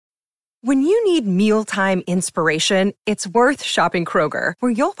When you need mealtime inspiration, it's worth shopping Kroger,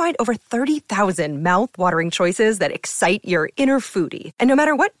 where you'll find over 30,000 mouth-watering choices that excite your inner foodie. And no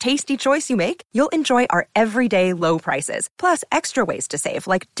matter what tasty choice you make, you'll enjoy our everyday low prices, plus extra ways to save,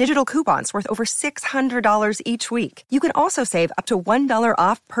 like digital coupons worth over $600 each week. You can also save up to $1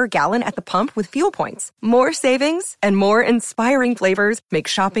 off per gallon at the pump with fuel points. More savings and more inspiring flavors make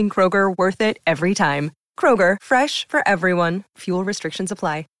shopping Kroger worth it every time. Kroger, fresh for everyone. Fuel restrictions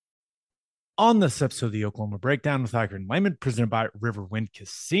apply. On this episode of the Oklahoma Breakdown with Hiker and Layman, presented by Riverwind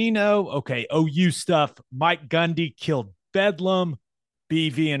Casino. Okay, OU stuff. Mike Gundy killed Bedlam.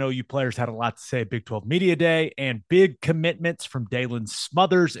 BV and OU players had a lot to say at Big 12 Media Day, and big commitments from Dillon,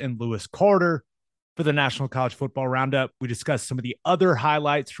 Smothers, and Lewis Carter. For the National College Football Roundup, we discussed some of the other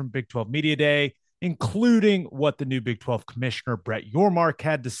highlights from Big 12 Media Day, including what the new Big 12 Commissioner Brett Yormark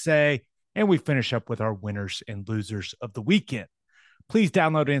had to say, and we finish up with our winners and losers of the weekend. Please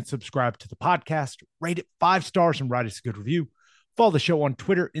download and subscribe to the podcast, rate it 5 stars, and write us a good review. Follow the show on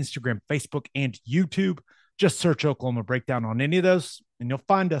Twitter, Instagram, Facebook, and YouTube. Just search Oklahoma Breakdown on any of those, and you'll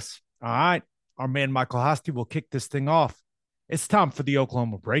find us. All right, our man Michael Hosty will kick this thing off. It's time for the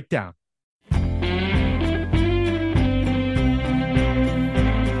Oklahoma Breakdown.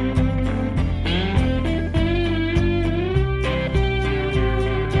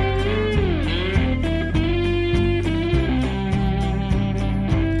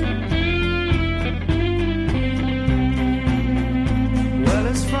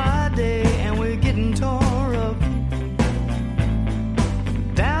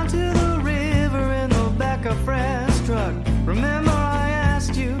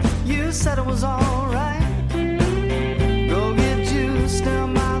 Said it was all right. Go get juice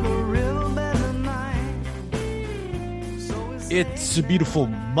down by the river bed tonight. It's a beautiful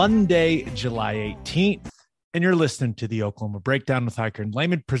Monday, July 18th, and you're listening to the Oklahoma Breakdown with Hiker and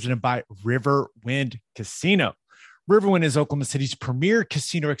Layman, presented by Riverwind Casino. Riverwind is Oklahoma City's premier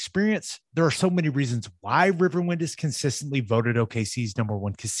casino experience. There are so many reasons why Riverwind is consistently voted OKC's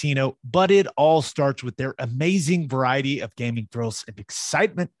 #1 casino, but it all starts with their amazing variety of gaming thrills and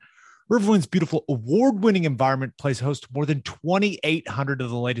excitement. Riverwind's beautiful award-winning environment plays host to more than 2,800 of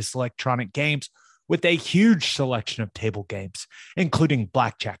the latest electronic games with a huge selection of table games, including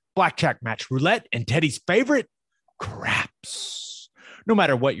blackjack, blackjack match roulette, and Teddy's favorite, craps. No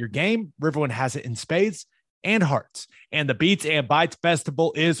matter what your game, Riverwind has it in spades and hearts. And the Beats and Bites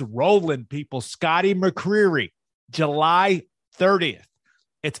Festival is rolling, people. Scotty McCreery, July 30th.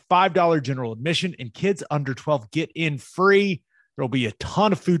 It's $5 general admission, and kids under 12 get in free. There'll be a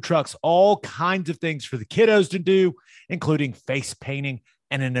ton of food trucks, all kinds of things for the kiddos to do, including face painting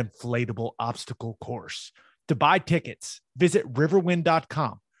and an inflatable obstacle course. To buy tickets, visit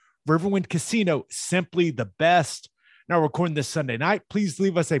riverwind.com. Riverwind Casino, simply the best. Now, recording this Sunday night, please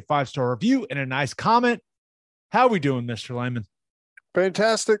leave us a 5-star review and a nice comment. How are we doing, Mr. Layman?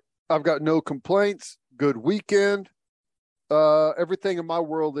 Fantastic. I've got no complaints. Good weekend. Everything in my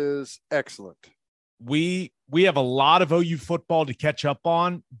world is excellent. We have a lot of OU football to catch up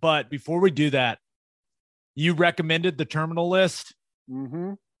on, but before we do that, you recommended the terminal list.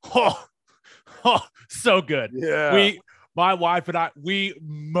 Mm-hmm. Oh, so good. Yeah. My wife and I, we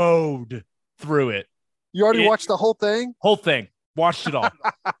mowed through it. You already watched the whole thing? Whole thing. Watched it all.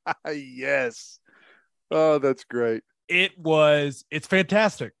 Yes. Oh, that's great. It's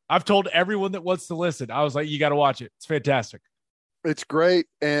fantastic. I've told everyone that wants to listen. I was like, you got to watch it. It's fantastic. It's great.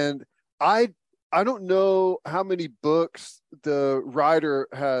 And I don't know how many books the writer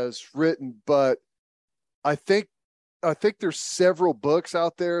has written, but I think there's several books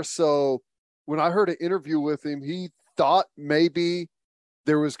out there. So when I heard an interview with him, he thought maybe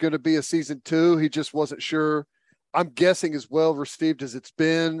there was going to be a season 2. He just wasn't sure. I'm guessing as well received as it's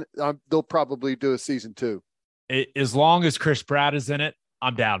been, they'll probably do a season 2. As long as Chris Pratt is in it,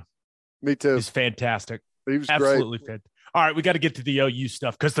 I'm down. Me too. He's fantastic. He was absolutely great. Fantastic. All right, we got to get to the OU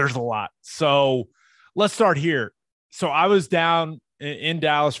stuff because there's a lot. So let's start here. So I was down in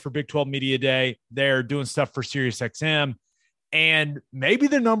Dallas for Big 12 Media Day. They're doing stuff for SiriusXM. And maybe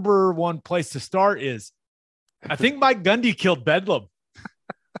the number one place to start is, I think Mike Gundy killed Bedlam.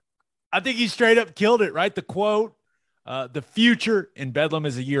 I think he straight up killed it, right? The quote, the future in Bedlam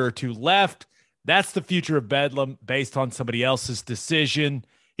is a year or 2 left. That's the future of Bedlam based on somebody else's decision.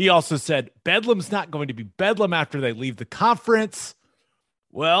 He also said, Bedlam's not going to be Bedlam after they leave the conference.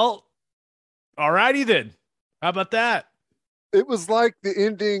 Well, all righty then. How about that? It was like the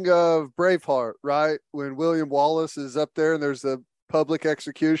ending of Braveheart, right? When William Wallace is up there and there's a public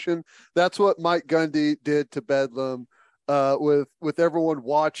execution. That's what Mike Gundy did to Bedlam, with everyone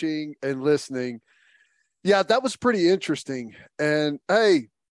watching and listening. Yeah, that was pretty interesting. And hey,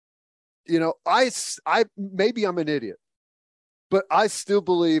 maybe I'm an idiot, but I still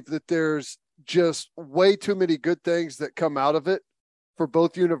believe that there's just way too many good things that come out of it for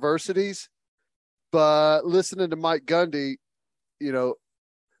both universities. But listening to Mike Gundy,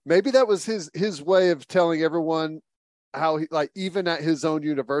 maybe that was his way of telling everyone how he, like, even at his own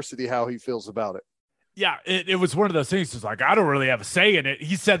university, how he feels about it. Yeah, it was one of those things. It's like, I don't really have a say in it.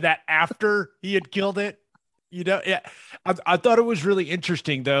 He said that after he had killed it. Yeah. I thought it was really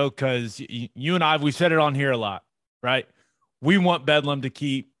interesting, though, because you and I, we said it on here a lot, right? We want Bedlam to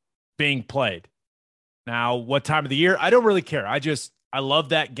keep being played. Now, what time of the year? I don't really care. I love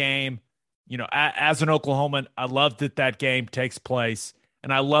that game. As an Oklahoman, I love that game takes place,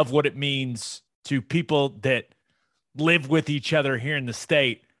 and I love what it means to people that live with each other here in the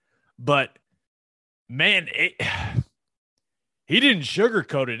state. But man, he didn't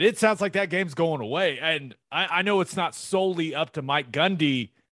sugarcoat it. It sounds like that game's going away. And I know it's not solely up to Mike Gundy,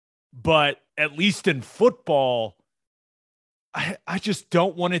 but at least in football, I just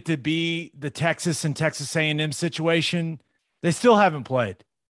don't want it to be the Texas and Texas A&M situation. They still haven't played.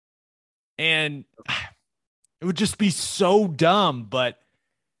 And it would just be so dumb. But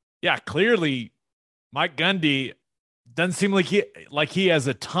yeah, clearly Mike Gundy doesn't seem like he has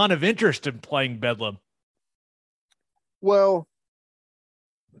a ton of interest in playing Bedlam. Well,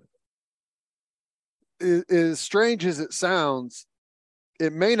 as strange as it sounds,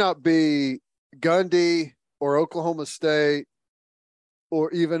 it may not be Gundy or Oklahoma State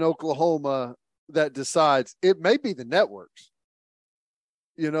or even Oklahoma that decides. It may be the networks.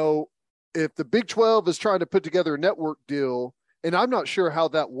 If the Big 12 is trying to put together a network deal, and I'm not sure how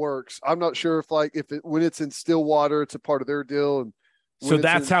that works. I'm not sure if when it's in Stillwater, it's a part of their deal. And so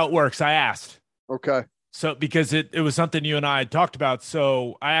that's how it works. I asked. Okay. So because it was something you and I had talked about.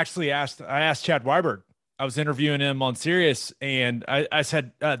 So I asked Chad Weiberg. I was interviewing him on Sirius, and I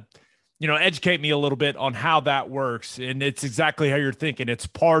said, educate me a little bit on how that works. And it's exactly how you're thinking.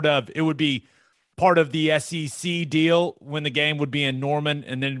 It would be part of the SEC deal when the game would be in Norman,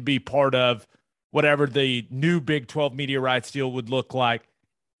 and then it'd be part of whatever the new Big 12 media rights deal would look like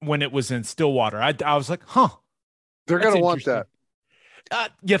when it was in Stillwater. I was like, they're going to want that.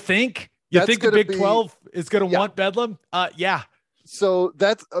 You think? You think the Big 12 is going to want Bedlam? Yeah. So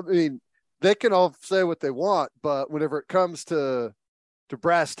they can all say what they want, but whenever it comes to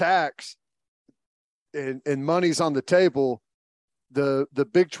brass tacks and money's on the table, the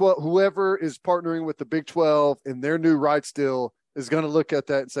Big 12, whoever is partnering with the Big 12 in their new rights deal is going to look at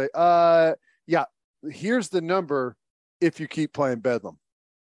that and say, yeah, here's the number if you keep playing Bedlam.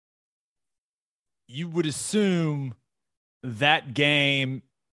 You would assume that game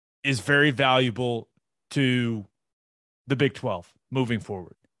is very valuable to the Big 12 moving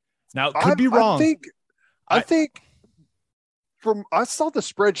forward. Now, it could be wrong. I think I saw the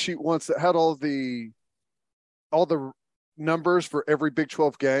spreadsheet once that had all the numbers for every Big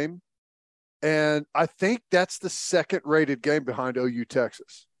 12 game, and I think that's the second rated game behind OU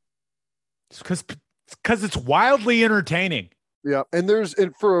Texas. Because it's wildly entertaining. Yeah, and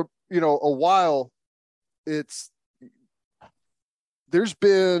for a while, there's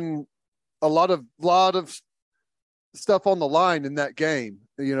been a lot of stuff on the line in that game.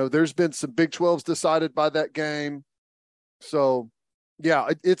 There's been some Big 12s decided by that game. So yeah,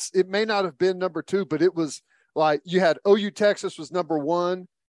 it may not have been number 2, but it was like you had OU Texas was number 1,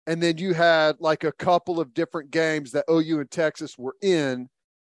 and then you had like a couple of different games that OU and Texas were in,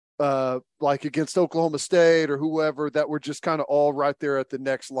 like against Oklahoma State or whoever, that were just kind of all right there at the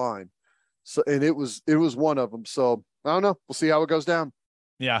next line. So, and it was one of them. So I don't know. We'll see how it goes down.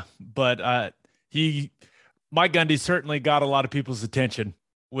 Yeah. But Mike Gundy certainly got a lot of people's attention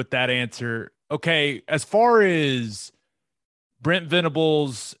with that answer. Okay. As far as Brent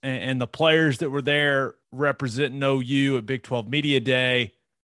Venables and the players that were there representing OU at Big 12 Media Day,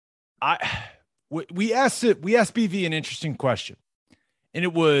 we asked BV an interesting question. And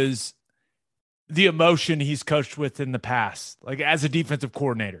it was the emotion he's coached with in the past, like as a defensive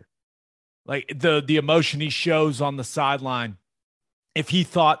coordinator, like the emotion he shows on the sideline. If he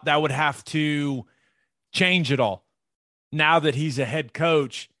thought that would have to change at all now that he's a head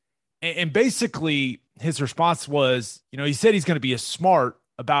coach. And basically his response was, he said he's going to be as smart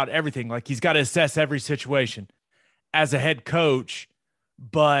about everything. Like he's got to assess every situation as a head coach,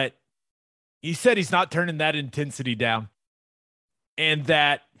 but he said he's not turning that intensity down. And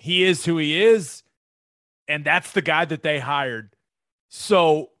that he is who he is, and that's the guy that they hired.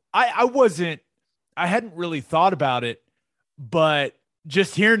 So I hadn't really thought about it, but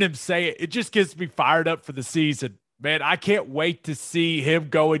just hearing him say it just gets me fired up for the season. Man, I can't wait to see him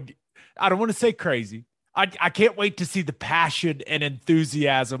going. I don't want to say crazy. I can't wait to see the passion and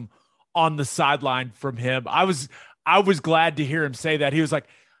enthusiasm on the sideline from him. I was glad to hear him say that. He was like,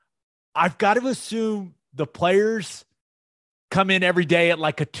 I've got to assume the players come in every day at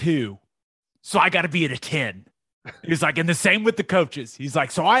like a 2. So I got to be at a 10. He's like, and the same with the coaches. He's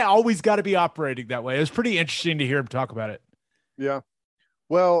like, so I always got to be operating that way. It was pretty interesting to hear him talk about it. Yeah.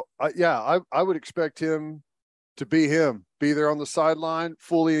 Well, I would expect him to be there on the sideline,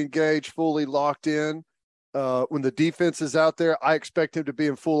 fully engaged, fully locked in. When the defense is out there, I expect him to be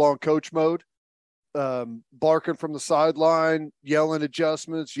in full-on coach mode, barking from the sideline, yelling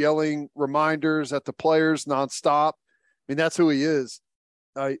adjustments, yelling reminders at the players nonstop. I mean, that's who he is.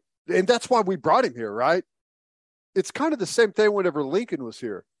 And that's why we brought him here, right? It's kind of the same thing whenever Lincoln was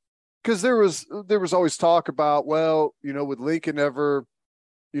here, because there was always talk about, well, would Lincoln ever,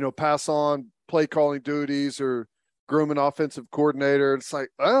 pass on play calling duties or groom an offensive coordinator? It's like,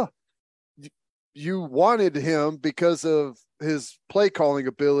 you wanted him because of his play calling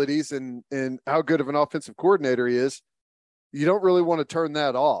abilities and how good of an offensive coordinator he is. You don't really want to turn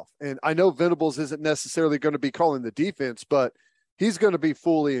that off. And I know Venables isn't necessarily going to be calling the defense, but he's going to be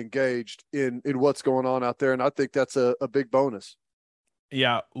fully engaged in what's going on out there. And I think that's a big bonus.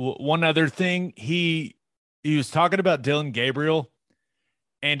 Yeah. One other thing, he was talking about Dillon Gabriel,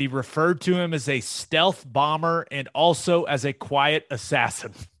 and he referred to him as a stealth bomber and also as a quiet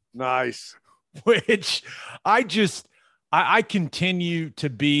assassin. Nice. Which I continue to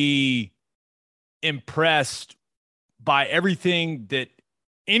be impressed by everything that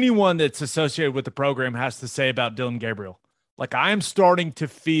anyone that's associated with the program has to say about Dillon Gabriel. Like, I am starting to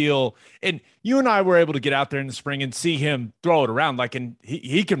feel, and you and I were able to get out there in the spring and see him throw it around. Like, and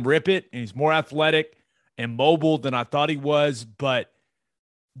he can rip it, and he's more athletic and mobile than I thought he was. But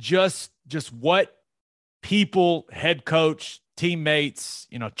just what people, head coach, teammates,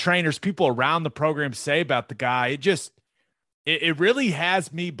 trainers, people around the program say about the guy, it really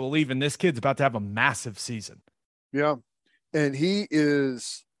has me believing this kid's about to have a massive season. Yeah. And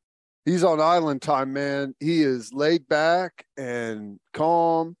he's on island time, man. He is laid back and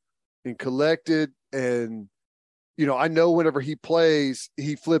calm and collected. And, I know whenever he plays,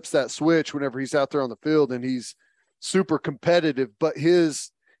 he flips that switch whenever he's out there on the field, and he's super competitive, but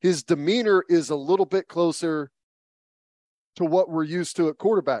his demeanor is a little bit closer to what we're used to at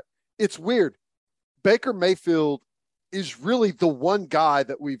quarterback. It's weird. Baker Mayfield is really the one guy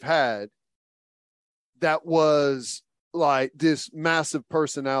that we've had that was like this massive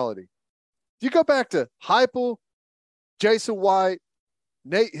personality. You go back to Heupel, Jason White,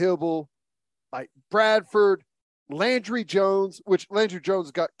 Nate Hibble, like Bradford, Landry Jones, which Landry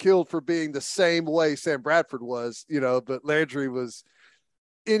Jones got killed for being the same way Sam Bradford was, but Landry was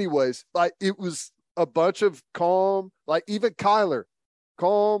anyways, like it was a bunch of calm, like even Kyler,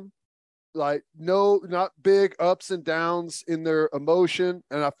 calm, like not big ups and downs in their emotion.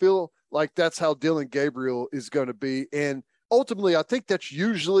 And I feel like that's how Dillon Gabriel is going to be. And ultimately, I think that's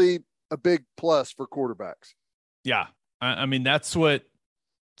usually a big plus for quarterbacks. Yeah. I mean, that's what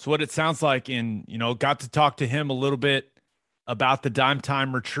it sounds like. And, got to talk to him a little bit about the Dime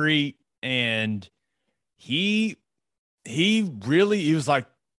Time retreat. And he was like,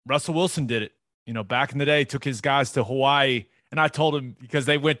 Russell Wilson did it, back in the day, took his guys to Hawaii. And I told him, because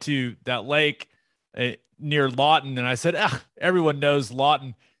they went to that lake near Lawton. And I said, everyone knows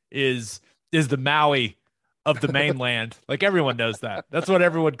Lawton is the Maui of the mainland. Like, everyone knows that. That's what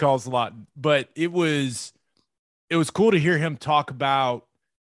everyone calls Lawton. But it was cool to hear him talk about,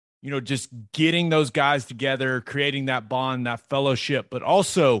 just getting those guys together, creating that bond, that fellowship. But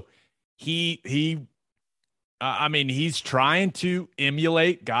also he's trying to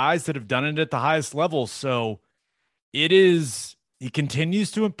emulate guys that have done it at the highest level. So he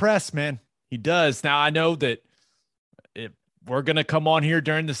continues to impress, man. He does. Now, I know that if we're going to come on here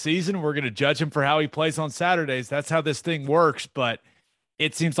during the season, we're going to judge him for how he plays on Saturdays. That's how this thing works. But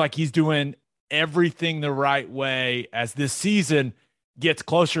it seems like he's doing everything the right way as this season gets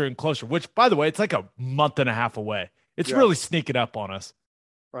closer and closer, which, by the way, it's like a month and a half away. It's really sneaking up on us.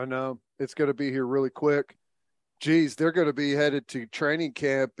 I know. It's going to be here really quick. Geez, they're going to be headed to training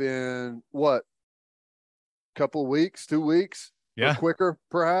camp in what? Couple of weeks, 2 weeks, or quicker,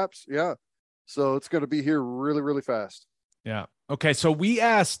 perhaps. Yeah. So it's going to be here really, really fast. Yeah. Okay. So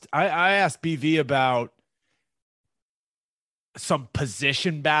I asked BV about some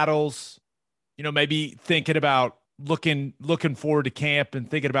position battles, maybe thinking about looking forward to camp and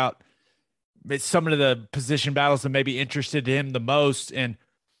thinking about some of the position battles that maybe interested him the most. And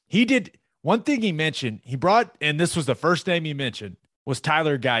he did one thing he mentioned, and this was the first name he mentioned, was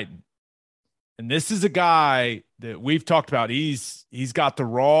Tyler Guyton. And this is a guy that we've talked about. He's got the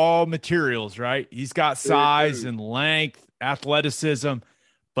raw materials, right? He's got size and length, athleticism,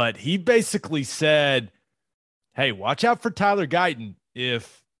 but he basically said, hey, watch out for Tyler Guyton.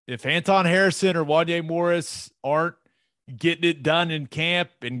 If Anton Harrison or Wanye Morris aren't getting it done in camp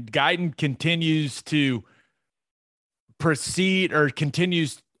and Guyton continues to proceed or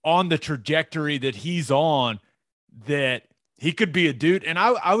continues on the trajectory that he's on, that he could be a dude. And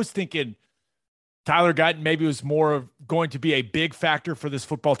I was thinking Tyler Guyton maybe was more of going to be a big factor for this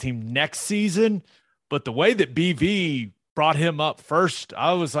football team next season. But the way that BV brought him up first,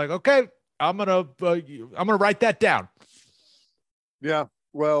 I was like, okay, I'm gonna write that down. Yeah,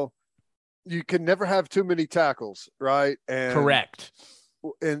 well, you can never have too many tackles, right? And correct.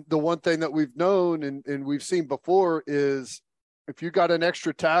 And the one thing that we've known and we've seen before is if you got an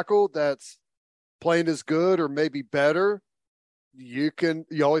extra tackle that's playing as good or maybe better, you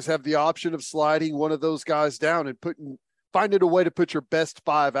always have the option of sliding one of those guys down and finding a way to put your best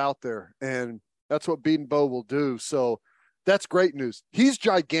 5 out there. And that's what Beatonbow will do. So that's great news. He's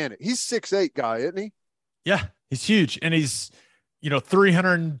gigantic. He's 6'8" guy, isn't he? Yeah, he's huge. And he's,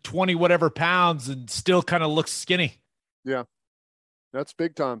 320 whatever pounds and still kind of looks skinny. Yeah. That's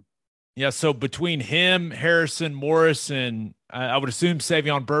big time. Yeah, so between him, Harrison, Morris, and I would assume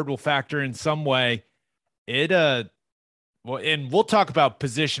Savion Byrd will factor in some way. And we'll talk about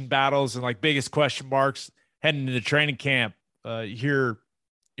position battles and like biggest question marks heading into training camp here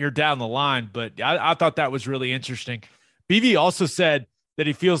down the line. But I thought that was really interesting. BV also said that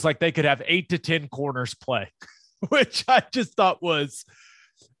he feels like they could have 8 to 10 corners play, which I just thought was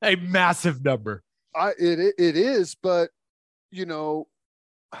a massive number. It is, but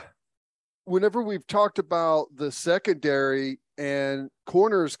whenever we've talked about the secondary and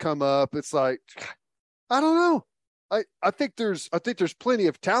corners come up, it's like, I don't know. I think there's plenty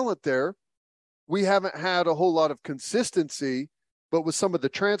of talent there. We haven't had a whole lot of consistency, but with some of the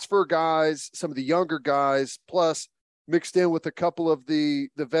transfer guys, some of the younger guys, plus mixed in with a couple of the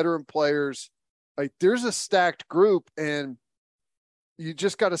veteran players, like there's a stacked group, and you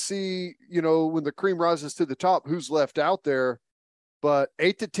just got to see, when the cream rises to the top, who's left out there. But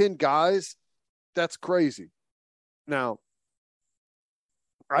 8 to 10 guys, that's crazy. Now,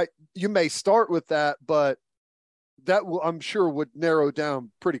 you may start with that, but that I'm sure would narrow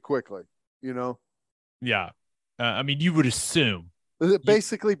down pretty quickly, Yeah. You would assume. It'd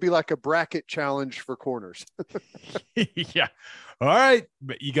basically be like a bracket challenge for corners. Yeah. All right.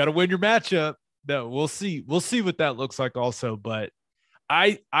 But you got to win your matchup. No, we'll see. We'll see what that looks like also. But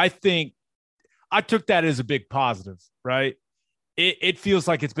I think I took that as a big positive, right? It feels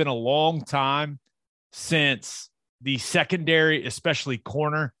like it's been a long time since the secondary, especially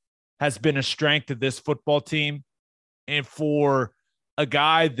corner, has been a strength of this football team. And for a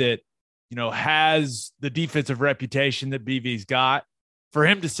guy that, has the defensive reputation that BV's got, for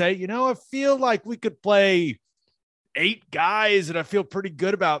him to say, I feel like we could play 8 guys and I feel pretty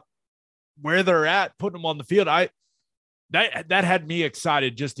good about where they're at, putting them on the field. That had me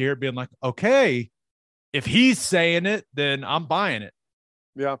excited just to hear it being like, okay, if he's saying it, then I'm buying it.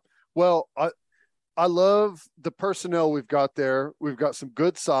 Yeah. Well, I love the personnel we've got there. We've got some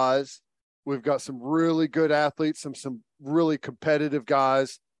good size. We've got some really good athletes, some really competitive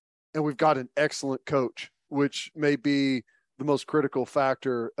guys, and we've got an excellent coach, which may be the most critical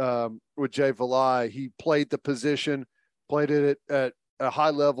factor with Jay Valai. He played the position, played it at a high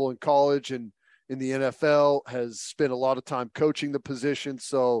level in college and in the NFL, has spent a lot of time coaching the position.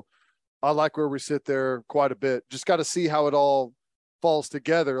 So I like where we sit there quite a bit. Just got to see how it all falls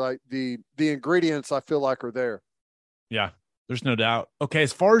together. Like the ingredients I feel like are there. Yeah, there's no doubt. Okay,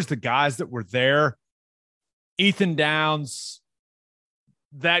 as far as the guys that were there, Ethan Downs,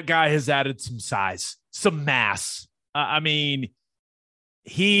 that guy has added some size, some mass.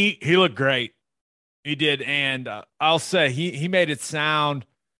 He looked great. He did. And I'll say he made it sound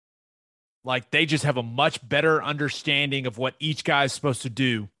like they just have a much better understanding of what each guy is supposed to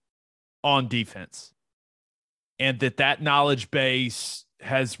do on defense. And that knowledge base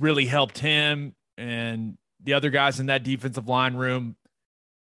has really helped him and the other guys in that defensive line room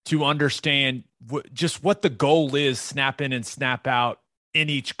to understand just what the goal is, snap in and snap out in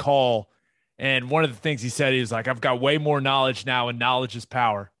each call. And one of the things he said, he was like, I've got way more knowledge now, and knowledge is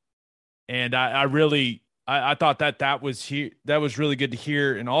power. And I thought that was really good to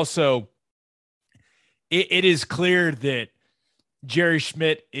hear. And also it is clear that Jerry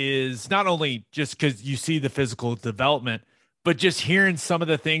Schmidt is not only just because you see the physical development, but just hearing some of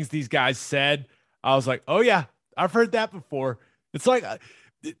the things these guys said, I was like, oh yeah, I've heard that before. It's like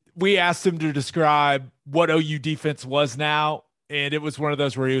we asked him to describe what OU defense was now, and it was one of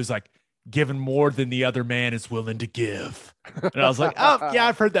those where he was like, giving more than the other man is willing to give. And I was like, oh yeah,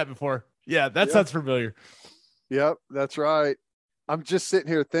 I've heard that before. Yeah, that sounds familiar. Yep, that's right. I'm just sitting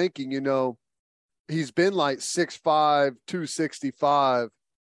here thinking, he's been like 6'5", 265.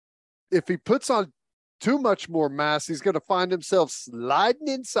 If he puts on too much more mass, he's going to find himself sliding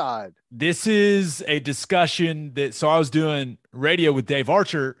inside. This is a discussion so I was doing radio with Dave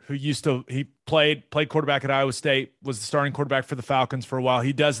Archer, who he played quarterback at Iowa State, was the starting quarterback for the Falcons for a while.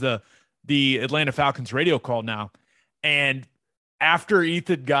 He does the Atlanta Falcons radio call now. And after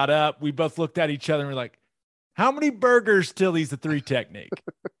Ethan got up, we both looked at each other and we're like, how many burgers till he's the 3 technique?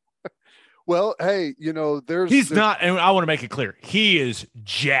 Well, hey, he's not, and I want to make it clear, he is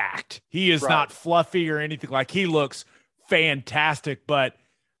jacked. He is not fluffy or anything. Like, he looks fantastic, but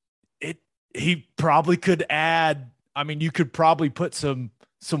he probably could add. I mean, you could probably put some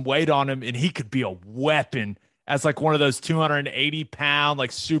weight on him, and he could be a weapon as like one of those 280-pound,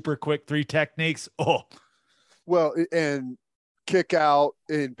 like super quick 3 techniques. Oh, well, and kick out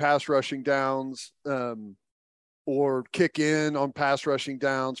in pass rushing downs. Or kick in on pass rushing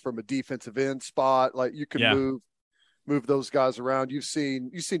downs from a defensive end spot. Like, you can move those guys around. You've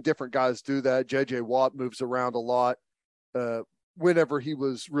seen different guys do that. JJ Watt moves around a lot. Whenever he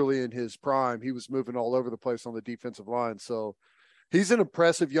was really in his prime, he was moving all over the place on the defensive line. So he's an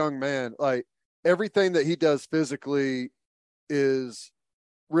impressive young man. Like, everything that he does physically is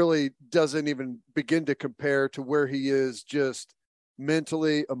really doesn't even begin to compare to where he is just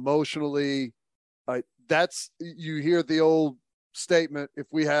mentally, emotionally. You hear the old statement, if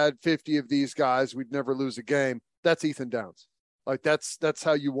we had 50 of these guys, we'd never lose a game. That's Ethan Downs. Like, that's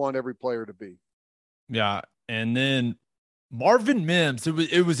how you want every player to be. Yeah. And then Marvin Mims,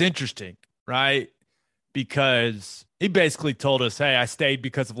 it was interesting, right? Because he basically told us, hey, I stayed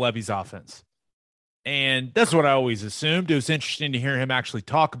because of Levy's offense. And that's what I always assumed. It was interesting to hear him actually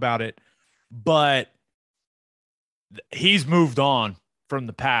talk about it, but he's moved on from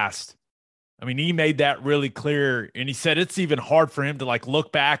the past. I mean, he made that really clear, and he said it's even hard for him to like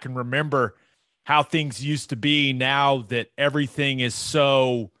look back and remember how things used to be now that everything is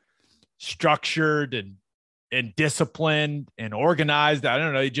so structured and disciplined and organized. I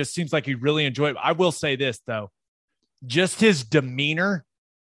don't know. It just seems like he really enjoyed it. I will say this, though, just his demeanor.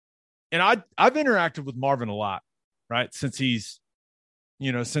 And I've interacted with Marvin a lot, right? Since he's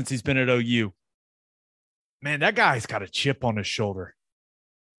been at OU. Man, that guy's got a chip on his shoulder.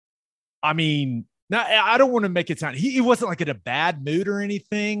 I mean, now I don't want to make it sound, he wasn't like in a bad mood or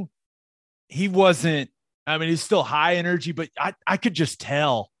anything. He wasn't, I mean, he's still high energy, but I could just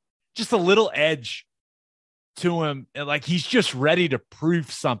tell just a little edge to him. And like, he's just ready to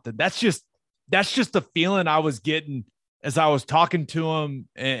prove something. That's just the feeling I was getting as I was talking to him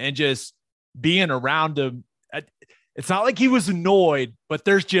and just being around him. It's not like he was annoyed, but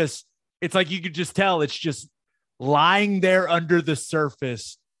it's like, you could just tell it's just lying there under the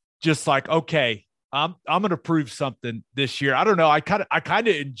surface. Just like, okay, I'm going to prove something this year. I don't know. I kind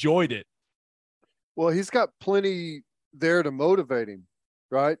of enjoyed it. Well, he's got plenty there to motivate him,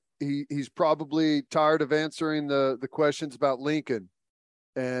 right? He's probably tired of answering the questions about Lincoln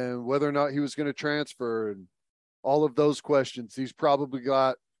and whether or not he was going to transfer and all of those questions. He's probably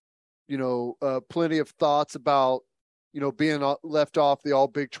got, plenty of thoughts about, being left off the all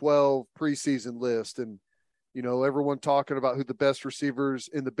Big 12 preseason list and, everyone talking about who the best receivers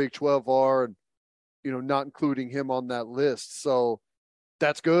in the Big 12 are and, not including him on that list. So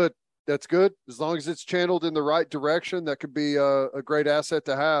that's good. That's good. As long as it's channeled in the right direction, that could be a great asset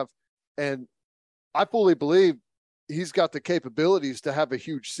to have. And I fully believe he's got the capabilities to have a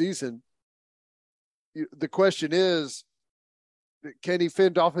huge season. The question is, can he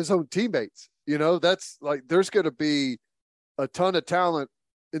fend off his own teammates? That's like, there's going to be a ton of talent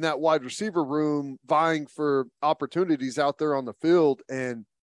in that wide receiver room vying for opportunities out there on the field. And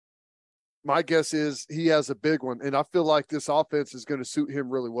my guess is he has a big one. And I feel like this offense is going to suit him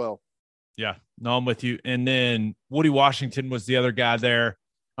really well. Yeah, no, I'm with you. And then Woody Washington was the other guy there.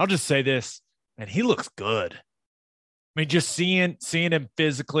 I'll just say this, man, he looks good. I mean, just seeing him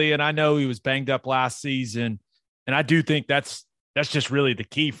physically, and I know he was banged up last season, and I do think that's just really the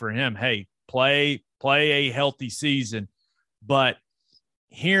key for him. Hey, play a healthy season. But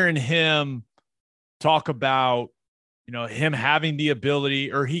hearing him talk about, him having the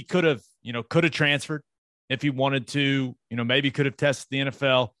ability, or he could have transferred if he wanted to, maybe could have tested the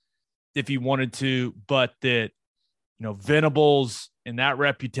NFL if he wanted to, but that, Venables and that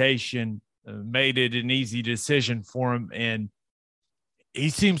reputation made it an easy decision for him. And he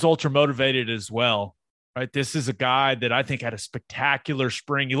seems ultra motivated as well, right? This is a guy that I think had a spectacular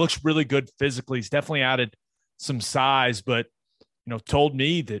spring. He looks really good physically. He's definitely added some size, but, told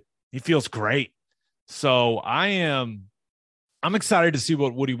me that he feels great. So I'm excited to see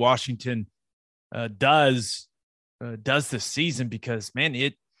what Woody Washington does does this season, because man,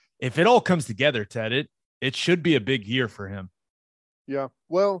 if it all comes together, Ted, it should be a big year for him. Yeah.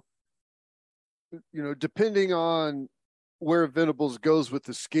 Well, depending on where Venables goes with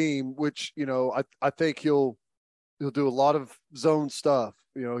the scheme, which, I think he'll do a lot of zone stuff.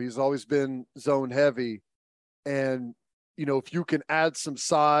 He's always been zone heavy. And, if you can add some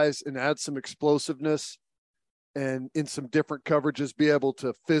size and add some explosiveness and in some different coverages, be able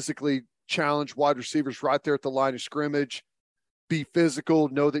to physically challenge wide receivers right there at the line of scrimmage, be physical,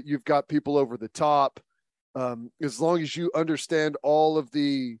 know that you've got people over the top. As long as you understand all of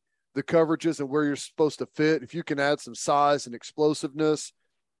the coverages and where you're supposed to fit, if you can add some size and explosiveness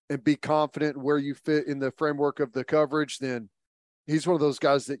and be confident in where you fit in the framework of the coverage, then he's one of those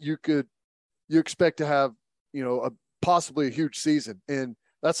guys that you expect to have, possibly a huge season. And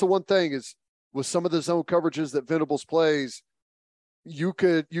that's the one thing is with some of the zone coverages that Venables plays, you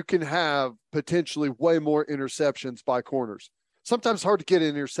can have potentially way more interceptions by corners. Sometimes hard to get an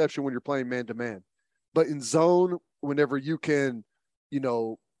interception when you're playing man-to-man, but in zone, whenever you can,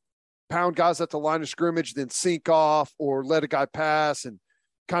 pound guys at the line of scrimmage, then sink off or let a guy pass and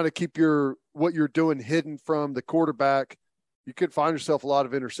kind of keep what you're doing hidden from the quarterback, you could find yourself a lot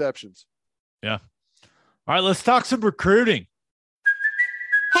of interceptions. Yeah. All right, let's talk some recruiting.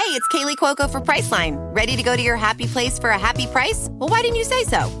 Hey, it's Kaylee Cuoco for Priceline. Ready to go to your happy place for a happy price? Well, why didn't you say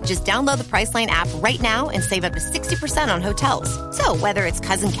so? Just download the Priceline app right now and save up to 60% on hotels. So whether it's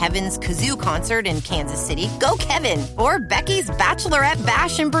Cousin Kevin's Kazoo Concert in Kansas City, go Kevin, or Becky's Bachelorette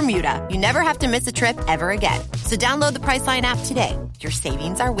Bash in Bermuda, you never have to miss a trip ever again. So download the Priceline app today. Your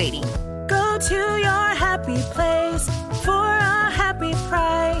savings are waiting. Go to your happy place for a happy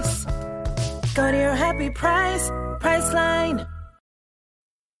price. Go to your happy price, Priceline.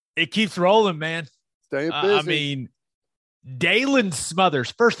 It keeps rolling, man. Staying busy. I mean, Dillon Smothers.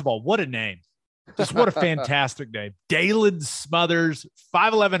 First of all, what a name. Just what a fantastic name. Dillon Smothers,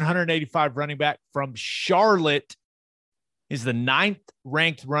 5'11", 185 running back from Charlotte. Is the 9th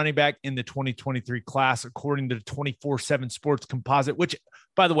ranked running back in the 2023 class, according to the 24/7 Sports Composite, which,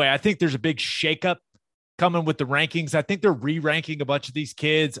 by the way, I think there's a big shakeup coming with the rankings. I think they're re-ranking a bunch of these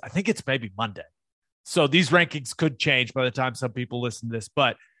kids. I think it's maybe Monday. So these rankings could change by the time some people listen to this,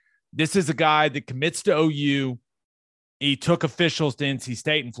 but this is a guy that commits to OU. He took officials to NC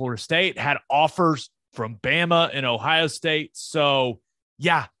State and Florida State, had offers from Bama and Ohio State. So,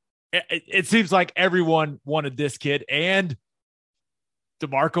 yeah, it seems like everyone wanted this kid. And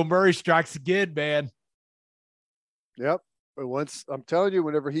DeMarco Murray strikes again, man. Yep. But I'm telling you,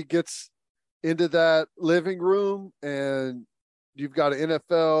 whenever he gets into that living room and you've got an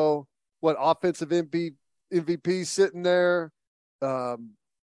NFL, offensive MVP sitting there,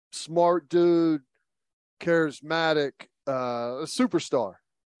 smart dude, charismatic, a superstar.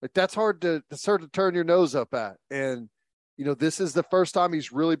 Like that's hard to turn your nose up at. And, this is the first time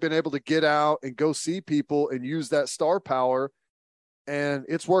he's really been able to get out and go see people and use that star power. And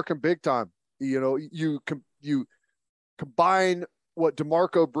it's working big time. You combine what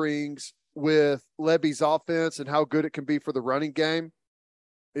DeMarco brings with Levy's offense and how good it can be for the running game.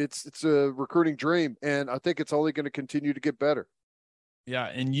 It's a recruiting dream. And I think it's only going to continue to get better. Yeah,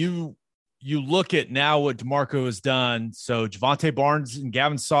 and you look at now what DeMarco has done. So Javonte Barnes and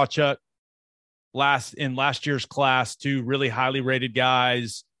Gavin Sawchuk last year's class, 2 really highly rated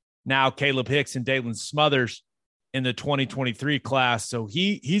guys. Now Caleb Hicks and Dillon Smothers in the 2023 class. So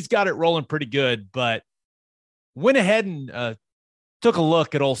he's got it rolling pretty good, but went ahead and took a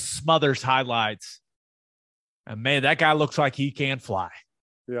look at old Smothers highlights. And man, that guy looks like he can fly.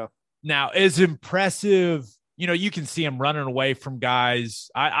 Yeah. Now, as impressive, you can see him running away from guys.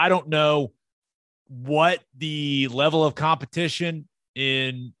 I don't know what the level of competition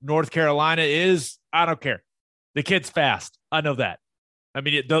in North Carolina is. I don't care. The kid's fast. I know that. I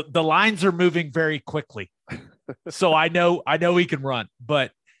mean, the lines are moving very quickly. So I know he can run.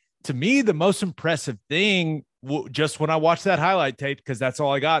 But to me, the most impressive thing, just when I watched that highlight tape, because that's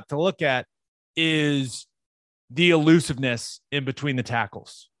all I got to look at, is the elusiveness in between the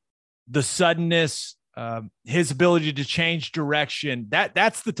tackles, the suddenness, his ability to change direction.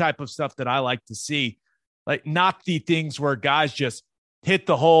 That's the type of stuff that I like to see. Like, not the things where guys just hit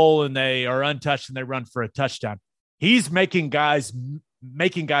the hole and they are untouched and they run for a touchdown. He's making guys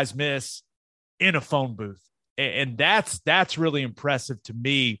miss in a phone booth. And that's really impressive to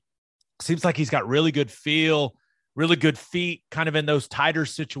me. Seems like he's got really good feel, really good feet, kind of in those tighter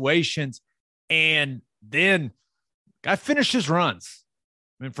situations. And then guy finished his runs.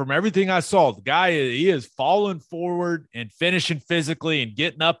 I mean, from everything I saw, the guy, he is falling forward and finishing physically and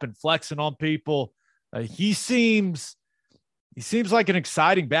getting up and flexing on people. He seems He seems like an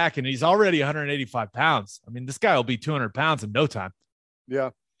exciting back, and he's already 185 pounds. I mean, this guy will be 200 pounds in no time. Yeah.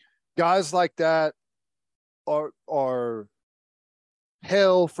 Guys like that are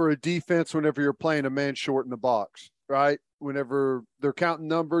hell for a defense whenever you're playing a man short in the box, right? Whenever they're counting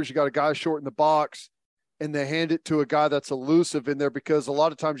numbers, you got a guy short in the box and they hand it to a guy that's elusive in there, because a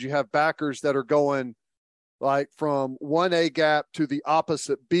lot of times you have backers that are going like from 1A gap to the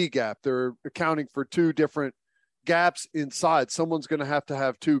opposite B gap. They're accounting for two different gaps inside. Someone's going to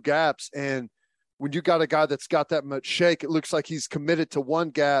have two gaps. And when you got a guy that's got that much shake, it looks like he's committed to one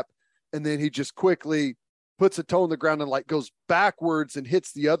gap, and then he just quickly puts a toe on the ground and like goes backwards and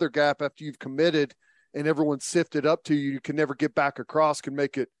hits the other gap after you've committed and everyone's sifted up to you. You can never get back across, can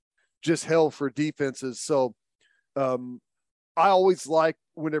make it just hell for defenses. So I always like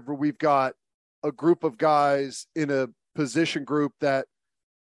whenever we've got a group of guys in a position group that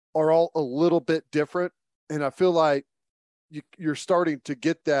are all a little bit different. And I feel like you're starting to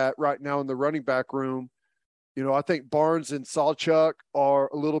get that right now in the running back room. You know, I think Barnes and Sawchuk are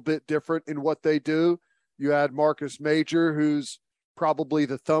a little bit different in what they do. You add Marcus Major, who's probably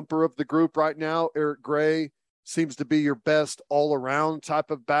the thumper of the group right now. Eric Gray seems to be your best all-around type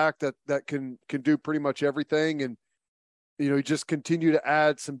of back that can do pretty much everything. And, you know, you just continue to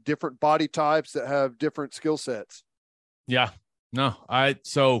add some different body types that have different skill sets. Yeah, no,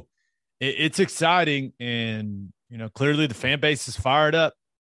 so it's exciting. And, you know, clearly the fan base is fired up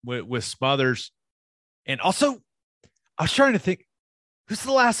with Smothers. And also, I was trying to think, who's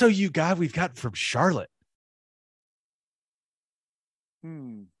the last OU guy we've got from Charlotte?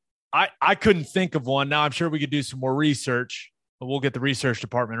 I couldn't think of one. Now I'm sure we could do some more research, but we'll get the research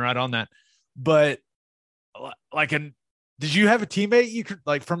department right on that. But did you have a teammate you could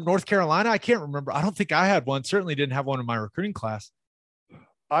like from North Carolina? I can't remember. I don't think I had one. Certainly didn't have one in my recruiting class.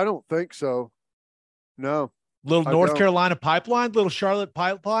 I don't think so. No. Little North Carolina pipeline, little Charlotte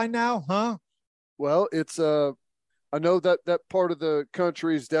pipeline now, huh? Well, it's I know that part of the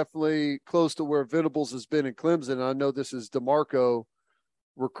country is definitely close to where Venables has been in Clemson. I know this is DeMarco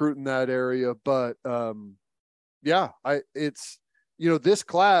recruiting that area, but it's, you know, this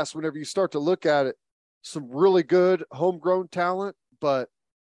class, whenever you start to look at it, some really good homegrown talent, but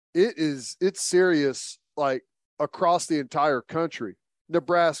it's serious, like across the entire country.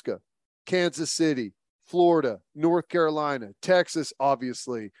 Nebraska, Kansas City, Florida, North Carolina, Texas,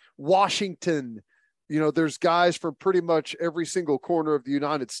 obviously, Washington. You know, there's guys from pretty much every single corner of the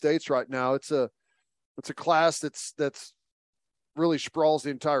United States right now. It's a class that's really sprawls the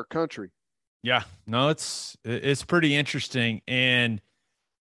entire country. Yeah, no, it's pretty interesting. And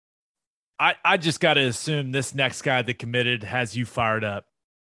I just got to assume this next guy that committed has you fired up.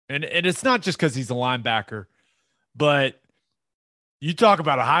 And it's not just because he's a linebacker, but you talk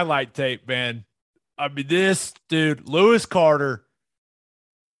about a highlight tape, man. I mean, this dude, Lewis Carter,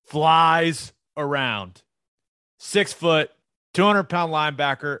 flies around. 6 foot, 200-pound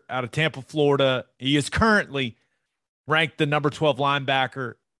linebacker out of Tampa, Florida. He is currently ranked the number 12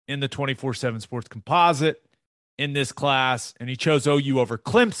 linebacker in the 24/7 Sports Composite in this class, and he chose OU over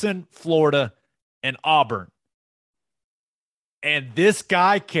Clemson, Florida, and Auburn. And this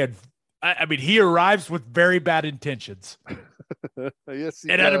guy he arrives with very bad intentions. Yes,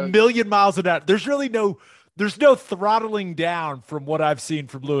 and at 1,000,000 miles an hour, there's no throttling down from what I've seen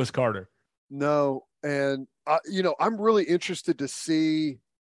from Lewis Carter. No. And, I'm really interested to see,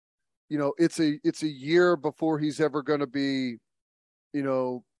 you know, it's a year before he's ever going to be, you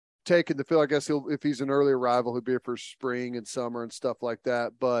know, taking the field. I guess if he's an early arrival, he'll be here for spring and summer and stuff like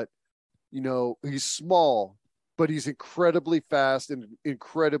that. But, you know, he's small, but he's incredibly fast and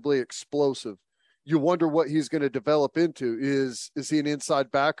incredibly explosive. You wonder what he's going to develop into. Is he an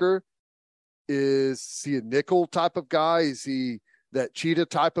inside backer? Is he a nickel type of guy? Is he that cheetah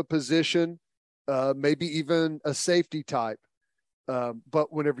type of position? Maybe even a safety type.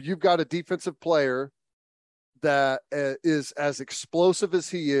 But whenever you've got a defensive player that is as explosive as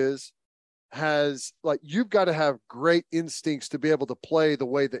he is, you've got to have great instincts to be able to play the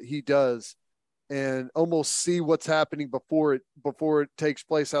way that he does and almost see what's happening before it takes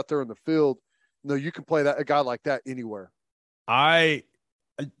place out there in the field. No, you can play a guy like that anywhere.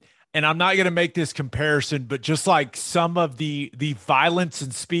 And I'm not going to make this comparison, but just like some of the violence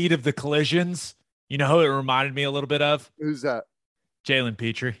and speed of the collisions, you know who it reminded me a little bit of? Who's that? Jalen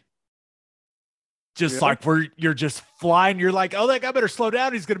Petrie. Just like where you're just flying. You're like, oh, that guy better slow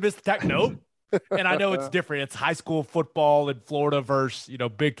down. He's going to miss the tackle. Nope. And I know it's different. It's high school football in Florida versus, you know,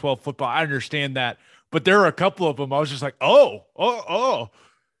 Big 12 football. I understand that. But there are a couple of them I was just like, oh.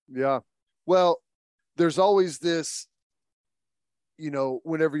 Yeah. Well, there's always this, you know,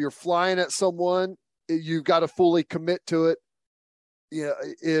 whenever you're flying at someone, you've got to fully commit to it. Yeah,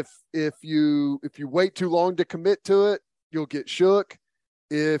 if you wait too long to commit to it, you'll get shook.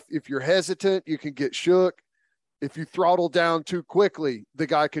 If you're hesitant, you can get shook. If you throttle down too quickly, the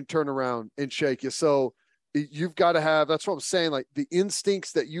guy can turn around and shake you. So you've got to have, that's what I'm saying, like the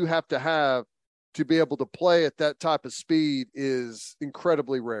instincts that you have to be able to play at that type of speed is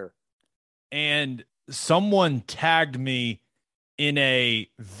incredibly rare. And someone tagged me in a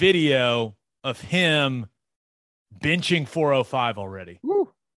video of him benching 405 already.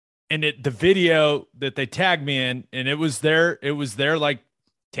 Woo. And the video that they tagged me in, and it was there like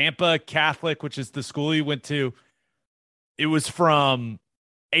Tampa Catholic, which is the school he went to. It was from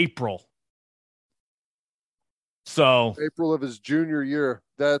April. So April of his junior year.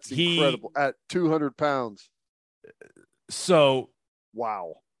 That's incredible. At 200 pounds. So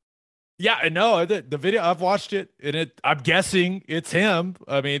wow. Yeah, I know the video. I've watched it, and I'm guessing it's him.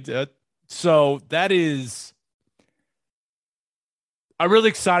 I mean, so that is. I'm really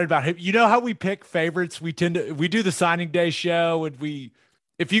excited about him. You know how we pick favorites? We do the signing day show, and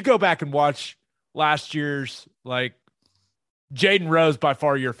if you go back and watch last year's, like Jaden Rose by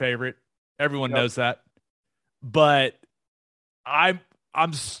far your favorite. Everyone knows that, but I'm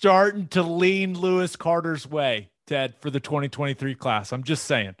starting to lean Lewis Carter's way, Ted, for the 2023 class. I'm just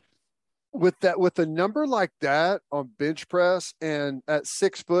saying. With a number like that on bench press, and at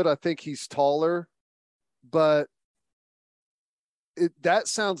 6 foot, I think he's taller, but that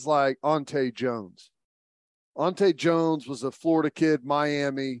sounds like Ante Jones. Ante Jones was a Florida kid,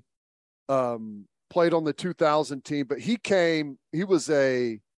 Miami, played on the 2000 team, but he was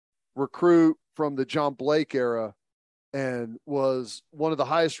a recruit from the John Blake era and was one of the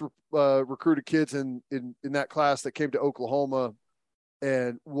highest recruited kids in that class that came to Oklahoma,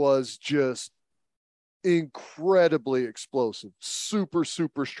 and was just incredibly explosive, super,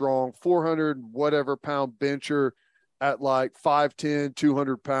 super strong, 400 whatever pound bencher at like 5'10",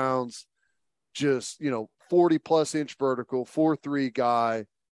 200 pounds, just, 40 plus inch vertical, 4'3" guy.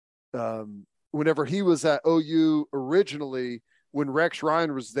 Whenever he was at OU originally, when Rex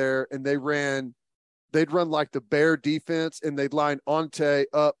Ryan was there and they'd run like the bear defense, and they'd line Ante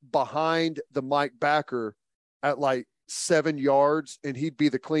up behind the Mike backer at like 7 yards, and he'd be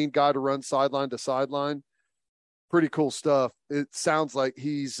the clean guy to run sideline to sideline. Pretty cool stuff. It sounds like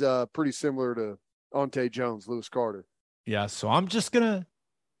he's pretty similar to Ante Jones, Lewis Carter. Yeah. So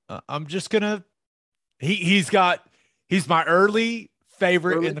he's my early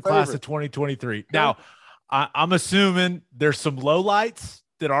favorite in the class of 2023. Okay. Now I'm assuming there's some lowlights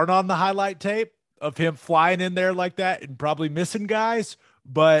that aren't on the highlight tape of him flying in there like that and probably missing guys,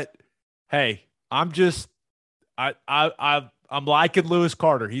 but hey, I'm liking Lewis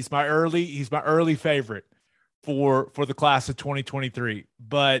Carter. He's my early favorite for the class of 2023.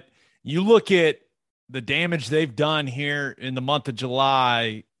 But you look at the damage they've done here in the month of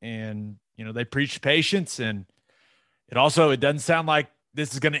July, and they preached patience, and it doesn't sound like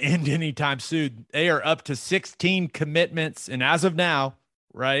this is going to end anytime soon. They are up to 16 commitments, and as of now,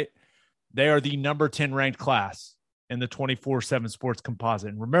 right, they are the number 10 ranked class in the 24/7 Sports Composite.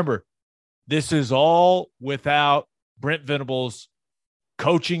 And remember, this is all without Brent Venables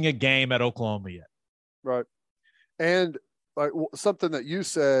coaching a game at Oklahoma yet. Right. And like something that you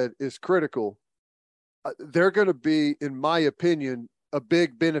said is critical. They're going to be, in my opinion, a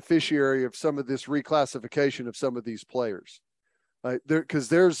big beneficiary of some of this reclassification of some of these players. Because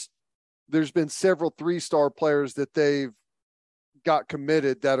there's been several 3-star players that they've got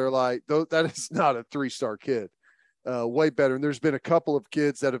committed that are like, that is not a 3-star kid. Way better. And there's been a couple of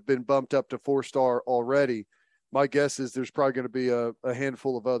kids that have been bumped up to 4-star already. My guess is there's probably going to be a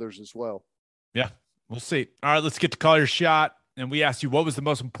handful of others as well. Yeah, we'll see. All right, let's get to call your shot. And we asked you, what was the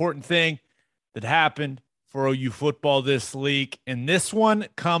most important thing that happened for OU football this week? And this one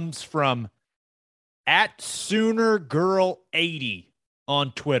comes from @SoonerGirl80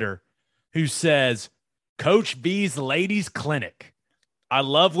 on Twitter, who says, Coach V's Ladies Clinic. I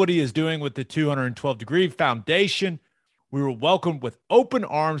love what he is doing with the 212-degree foundation. We were welcomed with open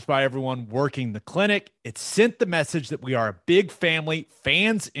arms by everyone working the clinic. It sent the message that we are a big family,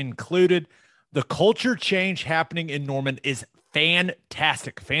 fans included. The culture change happening in Norman is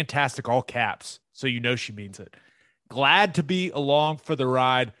fantastic. Fantastic, all caps. So she means it. Glad to be along for the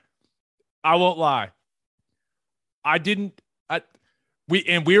ride. I won't lie.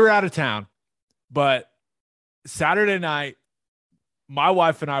 We were out of town, but Saturday night, my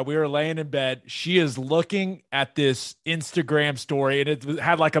wife and I, we were laying in bed. She is looking at this Instagram story, and it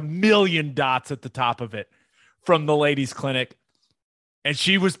had like 1 million dots at the top of it from the ladies' clinic. And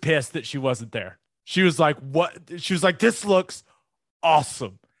she was pissed that she wasn't there. She was like, what? She was like, this looks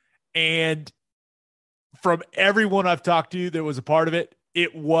awesome. And from everyone I've talked to that was a part of it,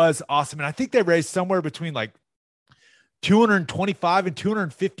 it was awesome. And I think they raised somewhere between like 225 and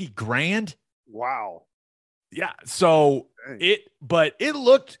 250 grand. Wow. Yeah. So Dang. it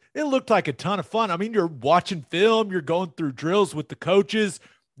looked like a ton of fun. I mean, you're watching film, you're going through drills with the coaches.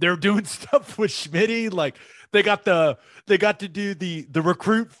 They're doing stuff with Schmitty. Like they got to do the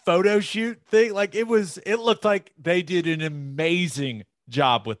recruit photo shoot thing. Like it looked like they did an amazing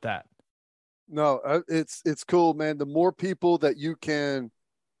job with that. No, it's cool, man. The more people that you can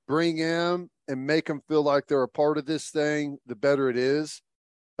bring in and make them feel like they're a part of this thing, the better it is.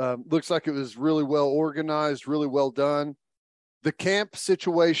 Looks like it was really well organized, really well done. The camp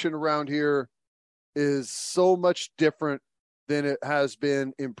situation around here is so much different than it has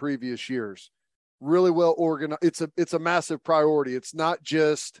been in previous years. Really well organized. It's a massive priority. It's not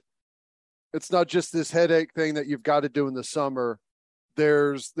just this headache thing that you've got to do in the summer.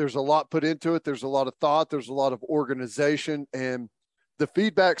 There's a lot put into it. There's a lot of thought. There's a lot of organization, and the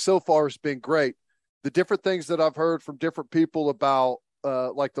feedback so far has been great. The different things that I've heard from different people about,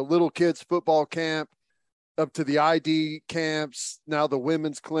 like the little kids football camp up to the ID camps, now the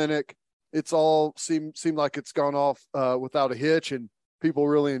women's clinic, it's all seemed like it's gone off without a hitch, and people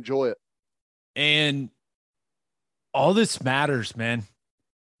really enjoy it. And all this matters, man.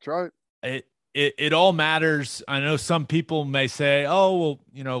 That's right. It all matters. I know some people may say, oh, well,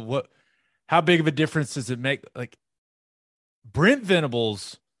 you know, how big of a difference does it make? Like Brent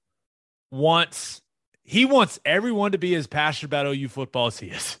Venables wants everyone to be as passionate about OU football as he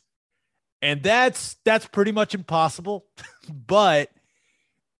is. And that's pretty much impossible, but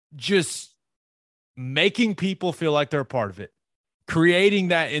just making people feel like they're a part of it, creating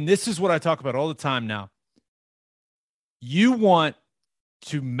that. And this is what I talk about all the time now. You want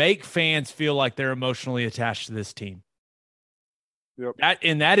to make fans feel like they're emotionally attached to this team. Yep.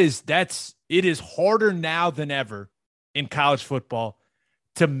 It is harder now than ever in college football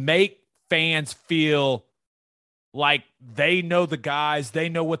to make fans feel like they know the guys, they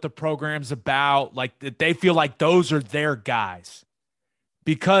know what the program's about, like that they feel like those are their guys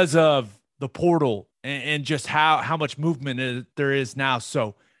because of the portal and just how much movement there is now.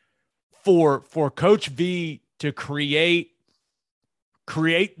 So for Coach V to create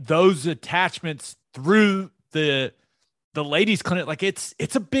those attachments through the ladies clinic, like it's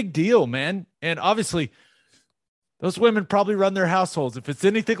a big deal, man. And obviously those women probably run their households. If it's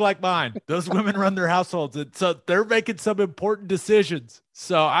anything like mine, those women run their households. And so they're making some important decisions.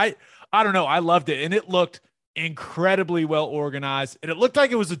 So I don't know. I loved it. And it looked incredibly well organized. And it looked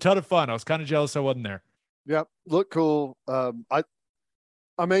like it was a ton of fun. I was kind of jealous I wasn't there. Yep. Look cool.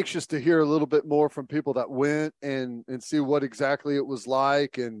 I'm anxious to hear a little bit more from people that went and see what exactly it was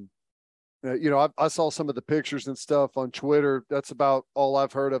like. And, you know, I saw some of the pictures and stuff on Twitter. That's about all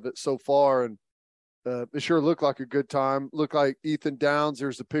I've heard of it so far. And it sure looked like a good time. Looked like Ethan Downs.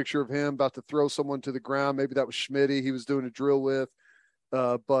 There's a picture of him about to throw someone to the ground. Maybe that was Schmitty he was doing a drill with.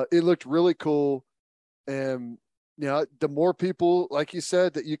 But it looked really cool. And, you know, the more people, like you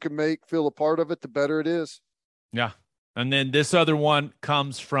said, that you can make feel a part of it, the better it is. Yeah. And then this other one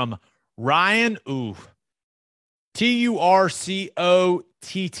comes from Ryan Turcotte.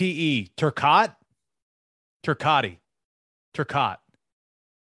 Turcotte.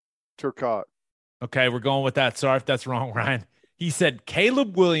 Okay, we're going with that. Sorry if that's wrong, Ryan. He said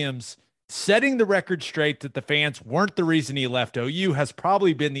Caleb Williams setting the record straight that the fans weren't the reason he left OU has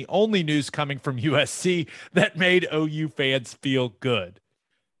probably been the only news coming from USC that made OU fans feel good.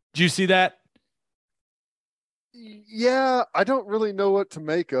 Did you see that? Yeah, I don't really know what to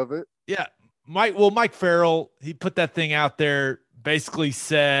make of it. Yeah. Mike Farrell, he put that thing out there, basically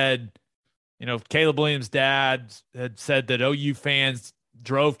said, you know, Caleb Williams' dad had said that OU fans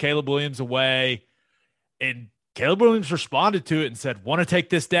drove Caleb Williams away. And Caleb Williams responded to it and said, want to take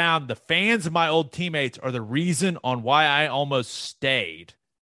this down. The fans of my old teammates are the reason on why I almost stayed.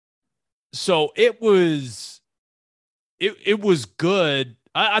 So it was good.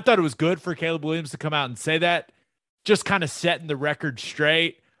 I thought it was good for Caleb Williams to come out and say that, just kind of setting the record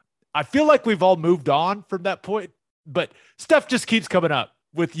straight. I feel like we've all moved on from that point, but stuff just keeps coming up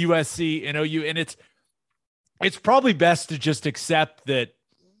with USC and OU. And it's probably best to just accept that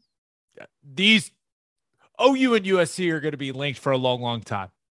these OU and USC are going to be linked for a long, long time.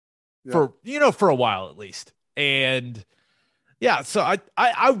 Yeah. For a while at least. And yeah, so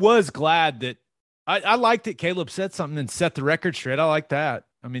I was glad that I liked that Caleb said something and set the record straight. I like that.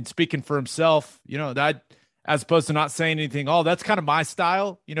 I mean, speaking for himself, you know, that as opposed to not saying anything, that's kind of my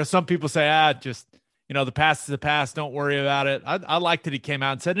style. You know, some people say, just, you know, the past is the past. Don't worry about it. I liked that he came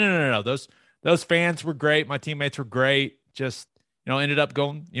out and said, no. Those fans were great. My teammates were great. Just, you know, ended up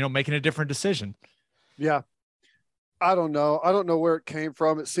going, you know, making a different decision. Yeah. I don't know. I don't know where it came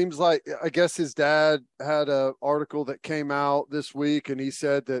from. It seems like, I guess his dad had an article that came out this week, and he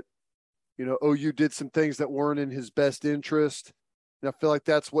said that, OU did some things that weren't in his best interest. And I feel like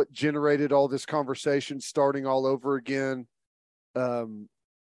that's what generated all this conversation starting all over again. I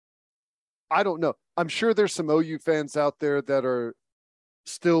don't know. I'm sure there's some OU fans out there that are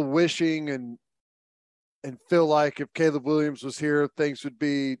still wishing and feel like if Caleb Williams was here, things would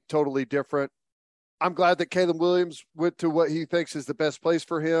be totally different. I'm glad that Caleb Williams went to what he thinks is the best place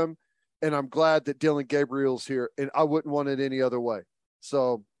for him. And I'm glad that Dillon Gabriel's here, and I wouldn't want it any other way.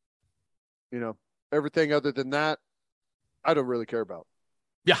 So, everything other than that, I don't really care about.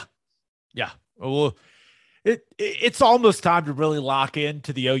 Yeah. Well, it's almost time to really lock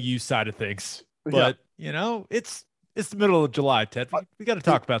into the OU side of things, but it's the middle of July, Ted. We got to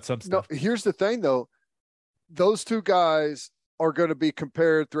talk about some stuff. No, here's the thing though. Those two guys are going to be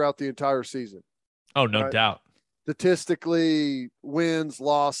compared throughout the entire season. Oh, no doubt. Statistically, wins,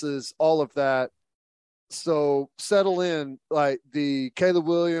 losses, all of that. So settle in. Like the Caleb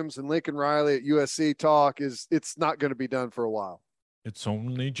Williams and Lincoln Riley at USC talk it's not going to be done for a while. It's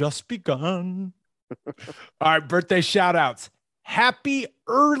only just begun. All right, birthday shout outs. Happy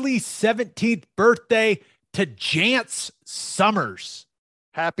early 17th birthday to Jance Summers.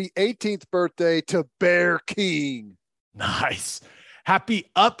 Happy 18th birthday to Bear King. Nice. Happy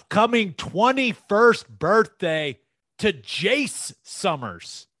upcoming 21st birthday to Jace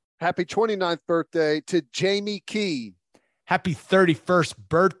Summers. Happy 29th birthday to Jamie Key. Happy 31st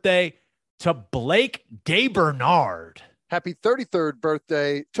birthday to Blake DeBernard. Happy 33rd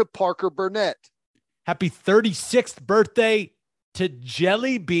birthday to Parker Burnett. Happy 36th birthday to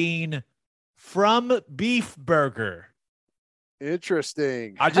Jelly Bean from Beef Burger.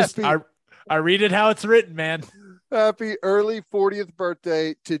 Interesting. I read it how it's written, man. Happy early 40th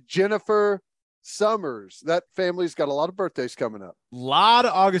birthday to Jennifer Summers. That family's got a lot of birthdays coming up. A lot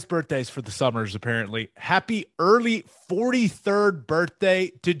of August birthdays for the Summers, apparently. Happy early 43rd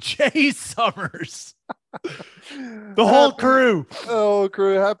birthday to Jay Summers. The whole crew. Oh,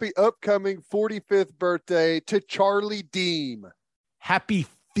 crew. Happy upcoming 45th birthday to Charlie Deem. Happy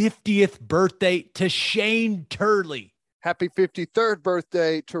 50th birthday to Shane Turley. Happy 53rd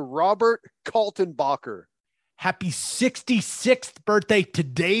birthday to Robert Kaltenbacher. Happy 66th birthday to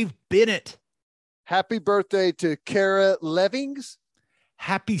Dave Bennett. Happy birthday to Kara Levings.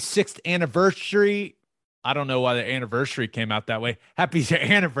 Happy 6th anniversary. I don't know why the anniversary came out that way. Happy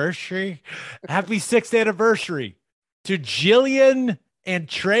anniversary. Happy 6th anniversary to Jillian and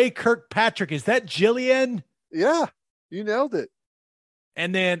Trey Kirkpatrick. Is that Jillian? Yeah, you nailed it.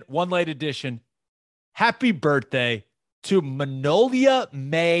 And then one late addition. Happy birthday to Manolia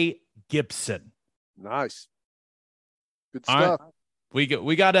May Gibson. Nice. Good stuff. Right.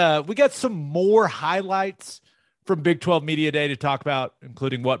 We got some more highlights from Big 12 Media Day to talk about,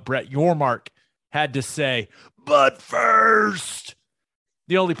 including what Brett Yormark had to say. But first,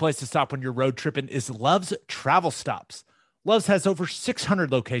 the only place to stop when you're road tripping is Love's Travel Stops. Love's has over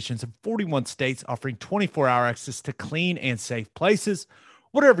 600 locations in 41 states, offering 24-hour access to clean and safe places.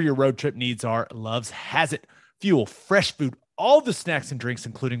 Whatever your road trip needs are, Love's has it. Fuel, fresh food, all the snacks and drinks,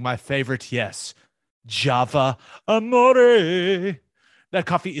 including my favorite, yes, Java Amore. That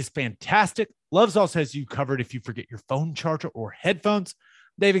coffee is fantastic. Love's also has you covered if you forget your phone charger or headphones.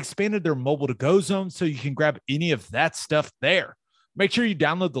 They've expanded their mobile to-go zone so you can grab any of that stuff there. Make sure you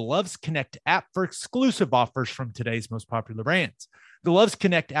download the Love's Connect app for exclusive offers from today's most popular brands. The Love's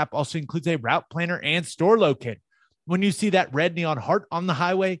Connect app also includes a route planner and store locator. When you see that red neon heart on the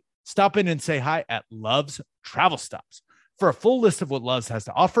highway, stop in and say hi at Love's Travel Stops. For a full list of what Love's has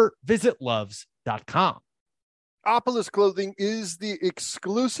to offer, visit loves.com. Opolis Clothing is the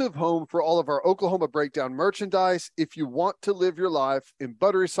exclusive home for all of our Oklahoma Breakdown merchandise. If you want to live your life in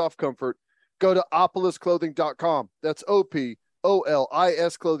buttery soft comfort, go to opolisclothing.com. That's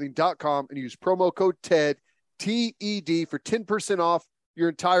OPOLIS clothing.com and use promo code TED, TED, for 10% off your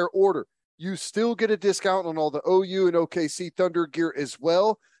entire order. You still get a discount on all the OU and OKC Thunder gear as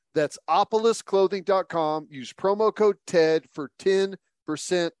well. That's opolisclothing.com. Use promo code TED for 10%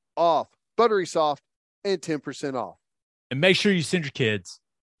 off. Buttery soft and 10% off. And make sure you send your kids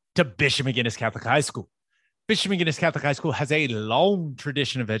to Bishop McGinnis Catholic High School. Bishop McGinnis Catholic High School has a long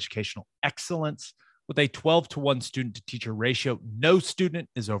tradition of educational excellence. With a 12-to-1 student-to-teacher ratio, no student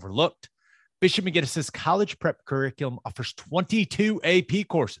is overlooked. Bishop McGinnis's college prep curriculum offers 22 AP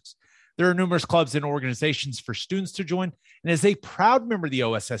courses. There are numerous clubs and organizations for students to join. And as a proud member of the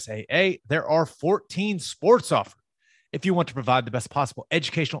OSSAA, there are 14 sports offered. If you want to provide the best possible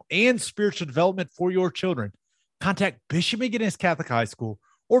educational and spiritual development for your children, contact Bishop McGinnis Catholic High School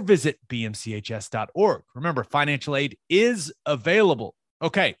or visit bmchs.org. Remember, financial aid is available.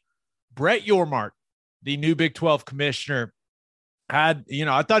 Okay, Brett Yormark, the new Big 12 commissioner, I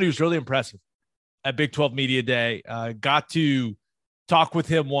thought he was really impressive at Big 12 Media Day. Got to talk with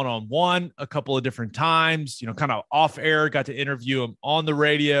him one-on-one a couple of different times, kind of off air, got to interview him on the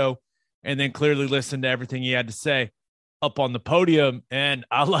radio, and then clearly listened to everything he had to say up on the podium. And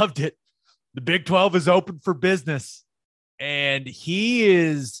I loved it. The Big 12 is open for business. And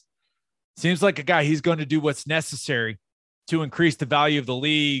seems like a guy, he's going to do what's necessary to increase the value of the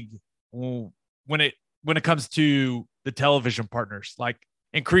league when it comes to the television partners, like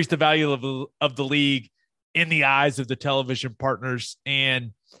increase the value of the league in the eyes of the television partners.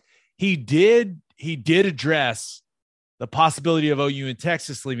 And he did address the possibility of OU and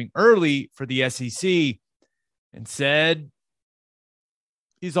Texas leaving early for the SEC and said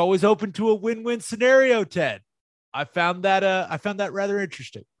he's always open to a win-win scenario, Ted. I found that rather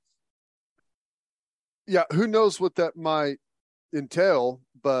interesting. Yeah, who knows what that might entail,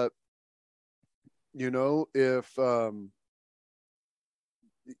 but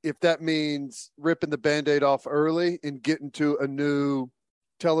if that means ripping the Band-Aid off early and getting to a new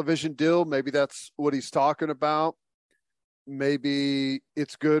television deal, maybe that's what he's talking about. Maybe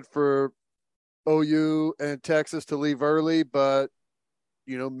it's good for OU and Texas to leave early, but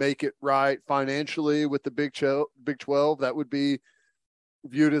make it right financially with the Big 12. That would be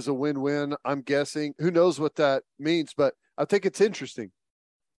viewed as a win-win, I'm guessing. Who knows what that means, but I think it's interesting.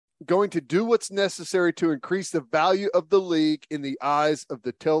 Going to do what's necessary to increase the value of the league in the eyes of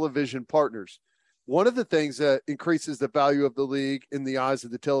the television partners. One of the things that increases the value of the league in the eyes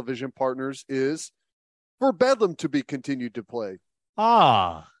of the television partners is for Bedlam to be continued to play.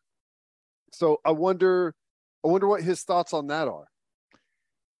 So I wonder what his thoughts on that are.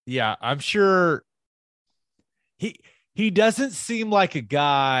 Yeah, I'm sure he doesn't seem like a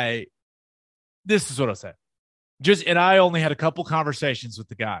guy. This is what I'll say. And I only had a couple conversations with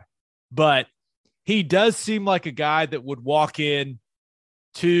the guy, but he does seem like a guy that would walk in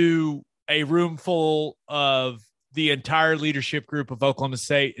to a room full of the entire leadership group of Oklahoma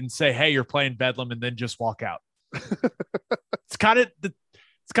State and say, "Hey, you're playing Bedlam," and then just walk out. It's kind of the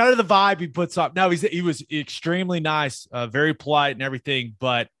vibe he puts up. Now he was extremely nice, very polite and everything,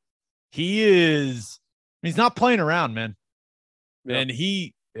 but he's not playing around, man.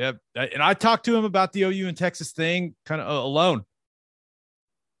 Yeah. And I talked to him about the OU and Texas thing kind of alone.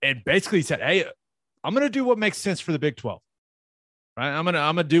 And basically he said, "Hey, I'm going to do what makes sense for the Big 12. Right? I'm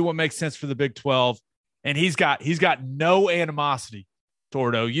going to do what makes sense for the Big 12." And he's got no animosity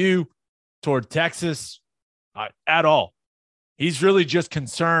toward OU, toward Texas at all. He's really just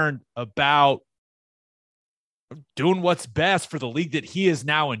concerned about doing what's best for the league that he is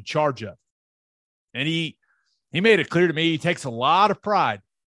now in charge of. And he made it clear to me he takes a lot of pride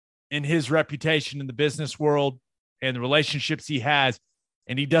in his reputation in the business world and the relationships he has,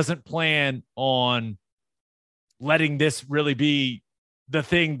 and he doesn't plan on letting this really be the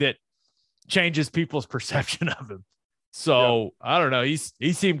thing that changes people's perception of him. So yeah. I don't know.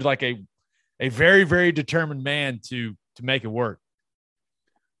 He seemed like a very, very determined man to make it work.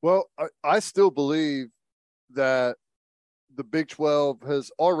 Well, I still believe that the Big 12 has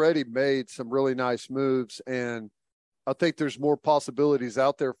already made some really nice moves, and I think there's more possibilities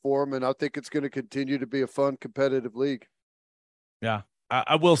out there for him, and I think it's going to continue to be a fun, competitive league. Yeah,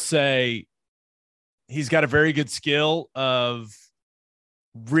 I will say he's got a very good skill of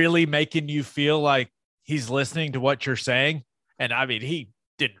really making you feel like he's listening to what you're saying. And I mean,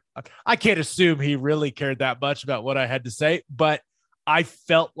 I can't assume he really cared that much about what I had to say, but I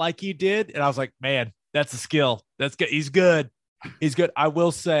felt like he did. And I was like, man, that's a skill. That's good. He's good. He's good. I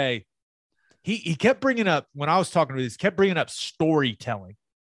will say he kept bringing up, when I was talking to him, he kept bringing up storytelling.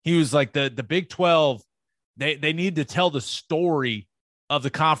 He was like the Big 12, they need to tell the story of the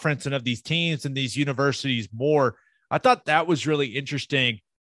conference and of these teams and these universities more. I thought that was really interesting.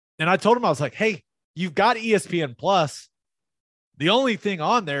 And I told him, I was like, hey, you've got ESPN Plus. The only thing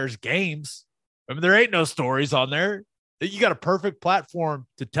on there is games. I mean, there ain't no stories on there. You got a perfect platform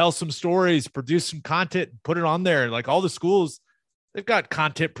to tell some stories, produce some content, and put it on there. Like all the schools, they've got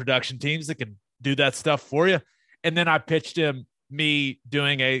content production teams that can do that stuff for you. And then I pitched him me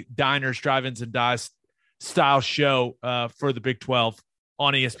doing a diners, drive-ins, and dives style show for the Big 12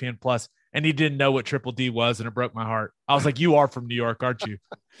 on ESPN Plus. And he didn't know what Triple D was, and it broke my heart. I was like, you are from New York, aren't you?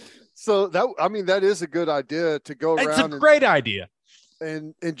 So that is a good idea to go around. It's a great idea.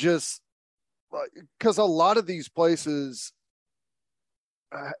 And just because a lot of these places,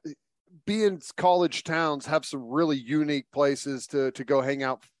 being college towns, have some really unique places to go hang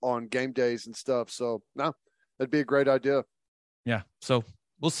out on game days and stuff. So no, that'd be a great idea. Yeah. So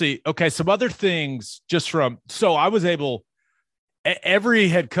We'll see. Okay, some other things so I was able, every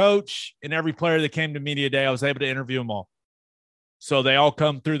head coach and every player that came to media day, I was able to interview them all. So they all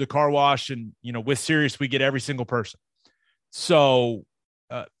come through the car wash, and, with Sirius, we get every single person. So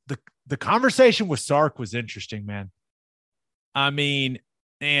the conversation with Sark was interesting, man. I mean,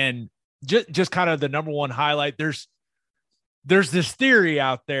 and just kind of the number one highlight, there's this theory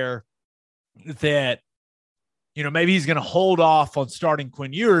out there that, maybe he's going to hold off on starting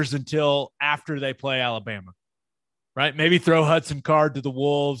Quinn Ewers until after they play Alabama, right? Maybe throw Hudson Card to the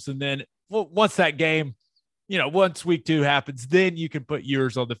Wolves. And then once that game, once week 2 happens, then you can put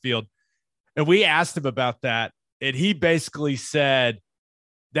Ewers on the field. And we asked him about that. And he basically said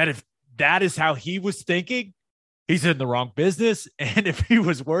that if that is how he was thinking, he's in the wrong business. And if he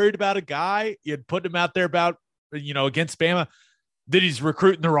was worried about a guy and putting him out there against Bama, then he's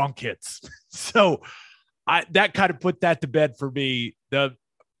recruiting the wrong kids. So that kind of put that to bed for me.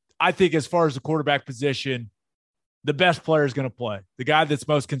 I think as far as the quarterback position, the best player is going to play. The guy that's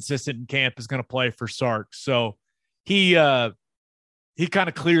most consistent in camp is going to play for Sark. So he kind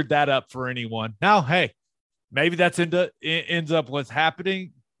of cleared that up for anyone. Now, hey, maybe that's ends up what's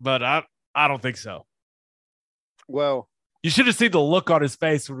happening, but I don't think so. Well, you should have seen the look on his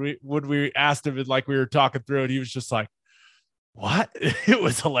face when we asked him, like we were talking through it. He was just like, what? It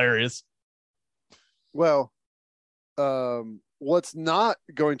was hilarious. Well, what's not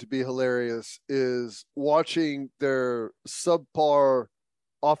going to be hilarious is watching their subpar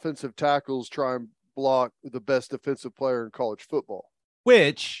offensive tackles try and block the best defensive player in college football.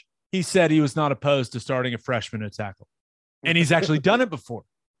 Which he said he was not opposed to starting a freshman at tackle. And he's actually done it before.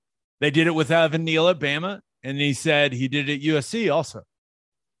 They did it with Evan Neal at Bama, and he said he did it at USC also.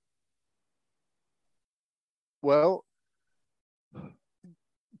 Well,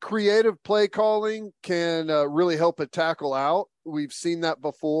 creative play calling can really help a tackle out. We've seen that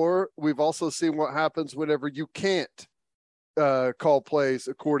before. We've also seen what happens whenever you can't call plays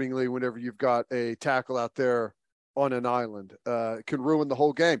accordingly whenever you've got a tackle out there on an island. It can ruin the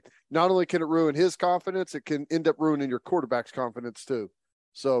whole game. Not only can it ruin his confidence, it can end up ruining your quarterback's confidence too.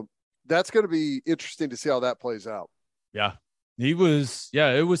 So that's going to be interesting to see how that plays out. Yeah. It was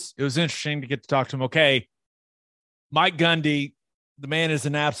interesting to get to talk to him. Okay. Mike Gundy, the man is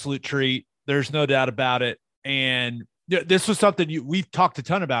an absolute treat. There's no doubt about it. And this was something we've talked a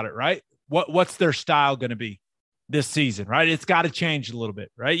ton about it, right? What's their style going to be this season, right? It's got to change a little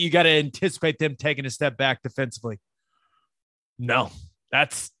bit, right? You got to anticipate them taking a step back defensively. No,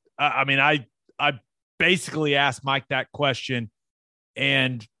 I basically asked Mike that question,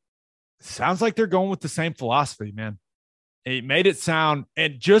 and sounds like they're going with the same philosophy, man. It made it sound,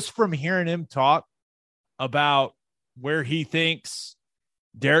 and just from hearing him talk about where he thinks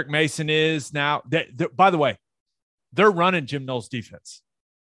Derek Mason is now, by the way, they're running Jim Knowles' defense.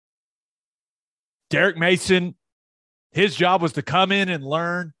 Derek Mason, his job was to come in and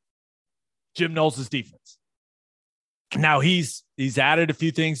learn Jim Knowles' defense. Now he's added a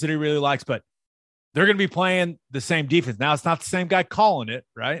few things that he really likes, but they're going to be playing the same defense. Now it's not the same guy calling it,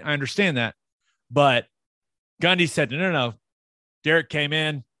 right? I understand that. But Gundy said, no. Derek came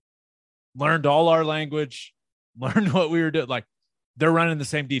in, learned all our language, learned what we were doing. Like, they're running the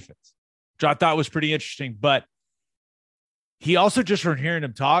same defense, which I thought was pretty interesting. But he also, just from hearing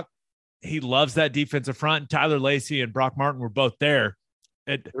him talk, he loves that defensive front. Tyler Lacey and Brock Martin were both there.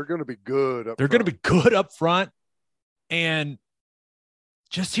 They're going to be good. They're going to be good up front. And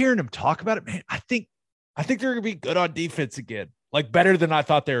just hearing him talk about it, man, I think they're going to be good on defense again, like better than I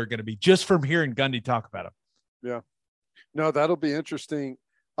thought they were going to be, just from hearing Gundy talk about him. Yeah. No, that'll be interesting.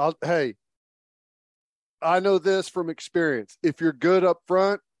 Hey, I know this from experience. If you're good up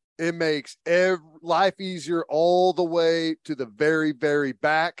front, it makes life easier all the way to the very, very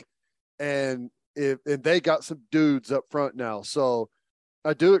back. And they got some dudes up front now. So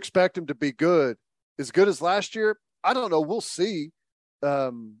I do expect them to be good. As good as last year, I don't know. We'll see.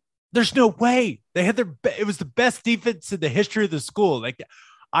 There's no way they had it was the best defense in the history of the school. Like,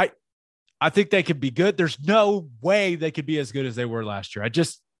 I think they could be good. There's no way they could be as good as they were last year.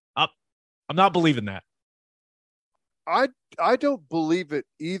 I'm not believing that. I don't believe it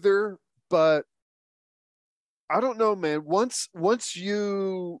either, but I don't know, man. Once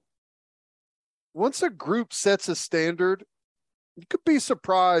a group sets a standard, you could be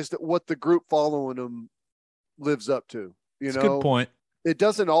surprised at what the group following them lives up to. That's a good point. It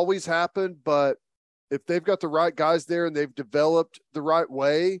doesn't always happen, but if they've got the right guys there and they've developed the right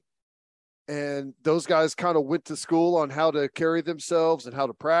way, and those guys kind of went to school on how to carry themselves and how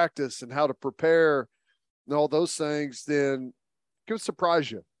to practice and how to prepare and all those things, then it could surprise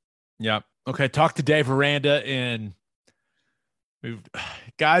you. Yeah. Okay. Talk to Dave Aranda, and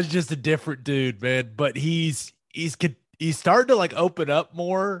Guy's just a different dude, man. But he's starting to like open up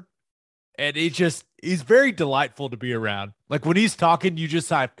more, and he's very delightful to be around. Like when he's talking, you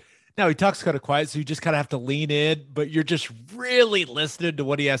just now he talks kind of quiet, so you just kind of have to lean in, but you're just really listening to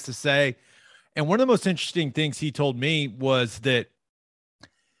what he has to say. And one of the most interesting things he told me was that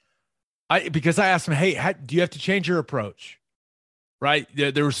because I asked him, hey, do you have to change your approach? Right?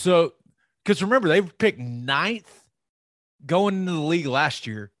 There was because remember, they picked 9th going into the league last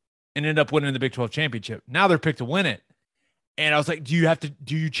year and ended up winning the Big 12 championship. Now they're picked to win it. And I was like, do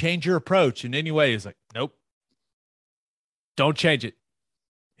you change your approach in any way? He's like, nope, don't change it.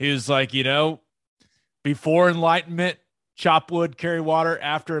 He was like, before enlightenment, chop wood, carry water.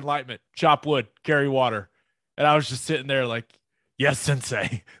 After enlightenment, chop wood, carry water. And I was just sitting there like, yes,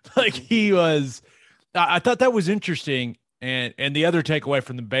 sensei. Like he was, I thought that was interesting. And the other takeaway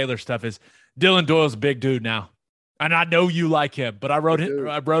from the Baylor stuff is Dillon Doyle's a big dude now. And I know you like him, but I rode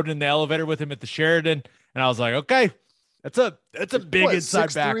in the elevator with him at the Sheridan, and I was like, okay, that's a big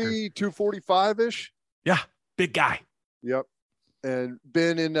inside backer. 6'3", 245-ish. Yeah, big guy. Yep. And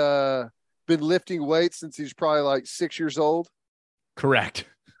been lifting weights since he's probably like 6 years old. Correct.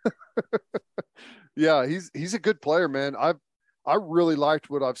 Yeah, he's a good player, man. I really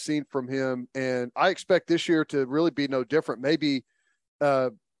liked what I've seen from him, and I expect this year to really be no different. Maybe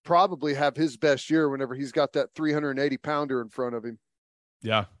probably have his best year whenever he's got that 380-pounder in front of him.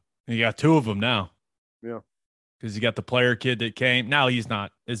 Yeah. You got 2 of them now. Yeah. Because you got the player kid that came. Now he's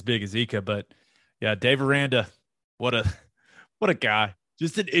not as big as Ika, but yeah, Dave Aranda, what a guy.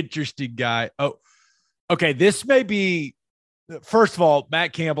 Just an interesting guy. Oh, okay. This may be, first of all,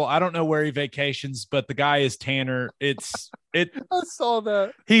 Matt Campbell, I don't know where he vacations, but the guy is Tanner. I saw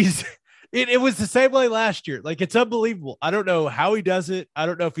that. It was the same way last year. Like, it's unbelievable. I don't know how he does it. I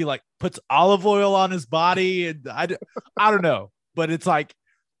don't know if he like puts olive oil on his body, and I don't know, but it's like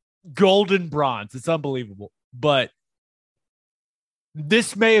golden bronze. It's unbelievable. But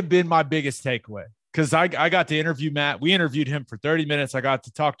this may have been my biggest takeaway because I got to interview Matt. We interviewed him for 30 minutes. I got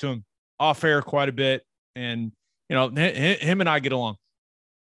to talk to him off air quite a bit. And, him and I get along.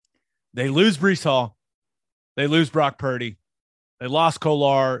 They lose Breece Hall. They lose Brock Purdy. They lost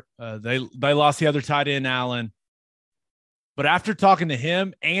Kolar. They lost the other tight end, Allen. But after talking to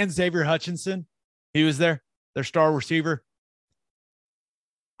him and Xavier Hutchinson, he was there, their star receiver.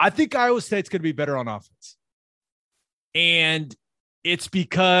 I think Iowa State's going to be better on offense. And it's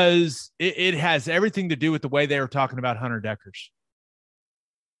because it has everything to do with the way they were talking about Hunter Deckers.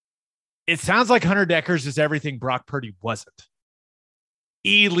 It sounds like Hunter Deckers is everything Brock Purdy wasn't.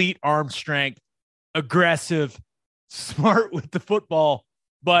 Elite arm strength, aggressive, smart with the football,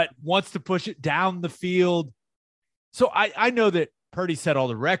 but wants to push it down the field. So I know that Purdy set all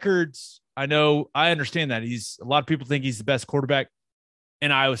the records. I understand that. A lot of people think he's the best quarterback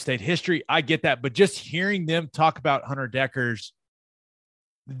in Iowa State history. I get that. But just hearing them talk about Hunter Deckers,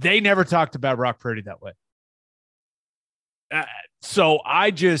 they never talked about Brock Purdy that way. So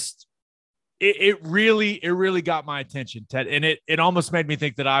it really got my attention, Ted. And it almost made me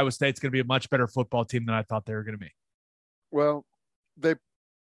think that Iowa State's going to be a much better football team than I thought they were going to be. Well, they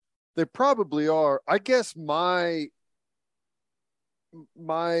probably are. I guess my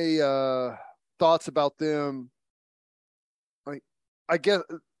thoughts about them, I guess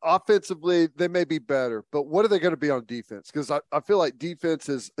offensively they may be better, but what are they going to be on defense? Because I feel like defense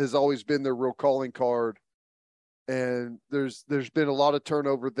has always been their real calling card, and there's been a lot of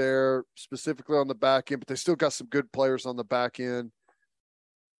turnover there, specifically on the back end, but they still got some good players on the back end.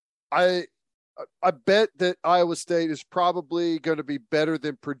 I bet that Iowa State is probably going to be better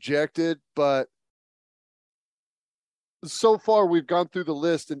than projected, but so far we've gone through the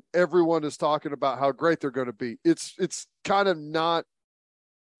list and everyone is talking about how great they're going to be. It's kind of not,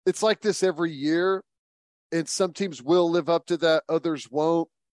 it's like this every year, and some teams will live up to that, others won't.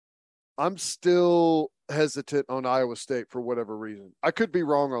 I'm still hesitant on Iowa State for whatever reason. I could be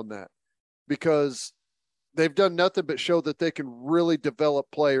wrong on that because they've done nothing but show that they can really develop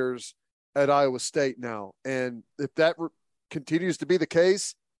players at Iowa State now. And if that continues to be the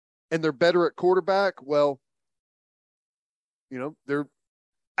case and they're better at quarterback, well, they're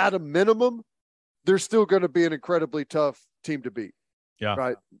at a minimum, they're still going to be an incredibly tough team to beat. Yeah.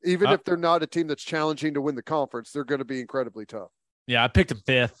 Right. Even if they're not a team that's challenging to win the conference, they're going to be incredibly tough. Yeah. I picked them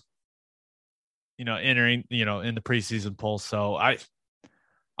 5th, entering, in the preseason poll. So I'm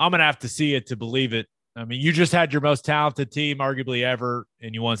going to have to see it to believe it. I mean, you just had your most talented team arguably ever,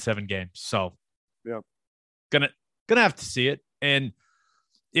 and you won 7 games. So yeah, gonna have to see it. And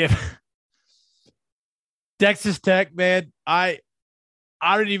if Texas Tech, man, I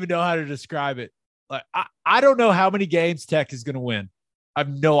don't even know how to describe it. Like, I don't know how many games Tech is going to win. I have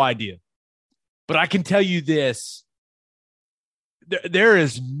no idea. But I can tell you this. There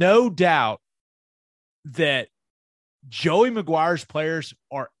is no doubt that Joey Maguire's players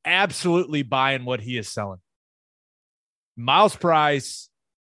are absolutely buying what he is selling. Miles Price,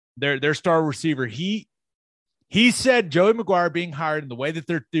 their star receiver, he said Joey Maguire being hired and the way that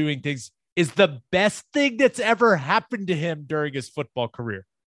they're doing things is the best thing that's ever happened to him during his football career.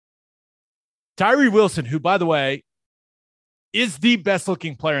 Tyree Wilson, who, by the way, is the best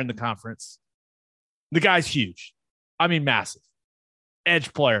looking player in the conference. The guy's huge. I mean, massive.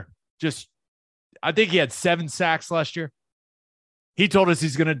 Edge player. I think he had 7 sacks last year. He told us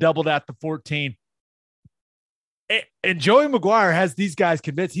he's going to double that to 14. And Joey Maguire has these guys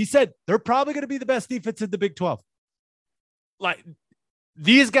convinced. He said they're probably going to be the best defense in the Big 12. Like,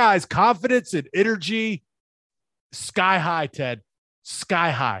 these guys' confidence and energy, sky high, Ted.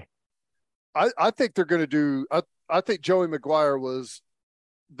 Sky high. I think they're going to do I think Joey Maguire was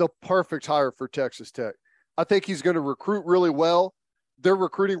the perfect hire for Texas Tech. I think he's going to recruit really well. Their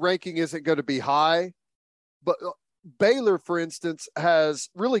recruiting ranking isn't going to be high, but Baylor, for instance, has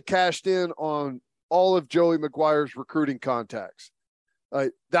really cashed in on all of Joey Maguire's recruiting contacts.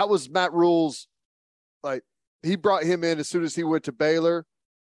 That was Matt Rule's, he brought him in as soon as he went to Baylor,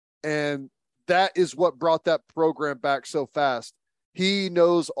 and that is what brought that program back so fast. He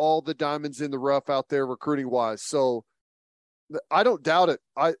knows all the diamonds in the rough out there recruiting wise. So I don't doubt it.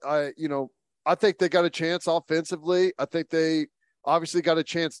 I think they got a chance offensively. I think they obviously got a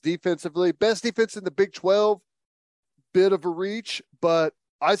chance defensively. Best defense in the Big 12, bit of a reach, but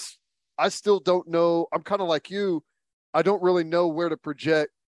I still don't know. I'm kind of like you. I don't really know where to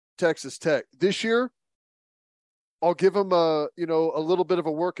project Texas Tech this year. I'll give them a little bit of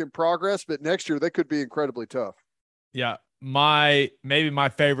a work in progress, but next year they could be incredibly tough. Yeah. Maybe my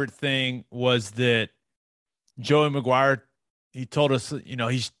favorite thing was that Joey Maguire, he told us,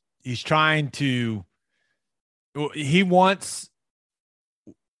 he's trying to, he wants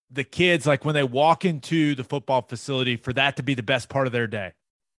the kids, like when they walk into the football facility, for that to be the best part of their day.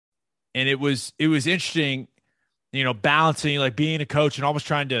 And it was interesting, balancing, like being a coach and almost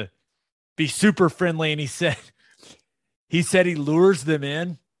trying to be super friendly. And he said he lures them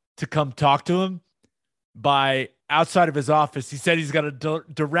in to come talk to him by outside of his office. He said he's got a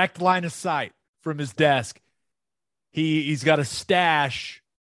direct line of sight from his desk. He's got a stash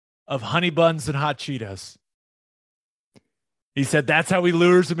of honey buns and hot Cheetos. He said that's how he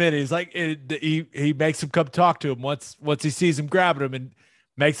lures them in. He's like, he makes them come talk to him once he sees him grabbing them and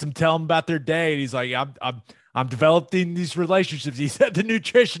makes them tell him about their day. And he's like, I'm developing these relationships. He said the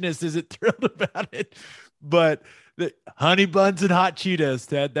nutritionist isn't thrilled about it, but the honey buns and hot Cheetos,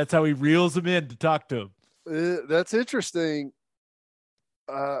 Ted, that's how he reels them in to talk to him. That's interesting.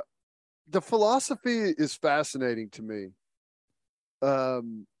 The philosophy is fascinating to me.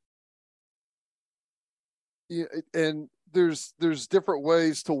 And there's different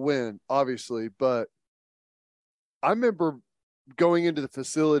ways to win, obviously, but I remember going into the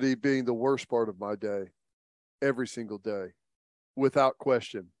facility being the worst part of my day every single day, without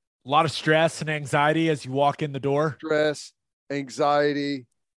question. A lot of stress and anxiety as you walk in the door. Stress, anxiety.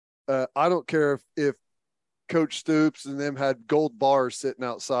 I don't care if Coach Stoops and them had gold bars sitting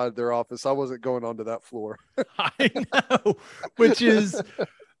outside their office. I wasn't going onto that floor. I know,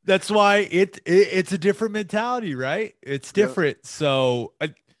 that's why it's a different mentality, right? It's different. Yep. So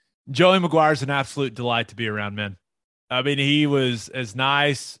Joey Maguire's an absolute delight to be around, man. I mean, he was as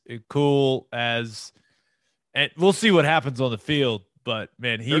nice and cool as, and we'll see what happens on the field, but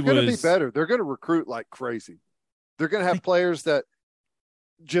man, they're going to be better. They're going to recruit like crazy. They're going to have players that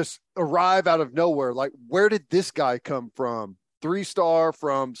just arrive out of nowhere. Like, where did this guy come from? 3-star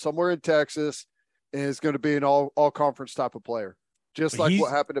from somewhere in Texas, and is going to be an all conference type of player. Just like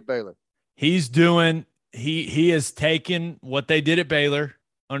what happened at Baylor. He has taken what they did at Baylor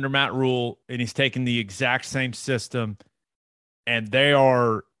under Matt Rule, and he's taken the exact same system, and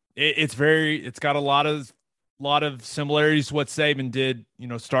it's got a lot of similarities to what Saban did,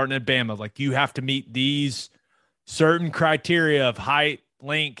 starting at Bama. Like, you have to meet these certain criteria of height,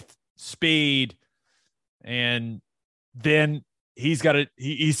 length, speed, and then he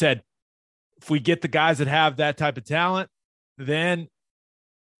said, if we get the guys that have that type of talent, then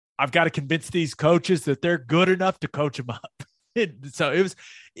I've got to convince these coaches that they're good enough to coach them up. So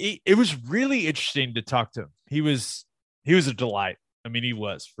it was really interesting to talk to him. He was a delight. I mean, he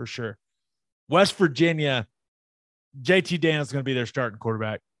was, for sure. West Virginia, JT Daniels going to be their starting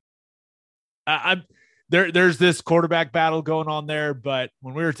quarterback. There's this quarterback battle going on there, but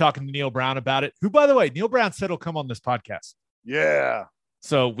when we were talking to Neil Brown about it, who, by the way, Neil Brown said he'll come on this podcast. Yeah.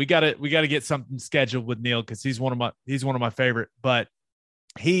 So we got to get something scheduled with Neil, because he's one of my favorite. But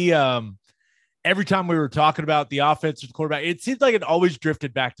he every time we were talking about the offense with quarterback, it seems like it always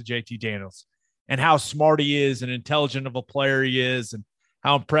drifted back to JT Daniels and how smart he is and intelligent of a player he is and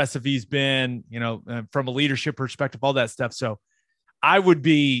how impressive he's been, from a leadership perspective, all that stuff. So I'd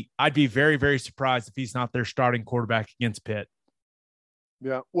be very, very surprised if he's not their starting quarterback against Pitt.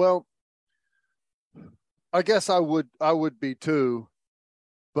 Yeah. Well, I guess I would be too,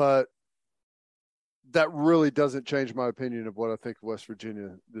 but that really doesn't change my opinion of what I think of West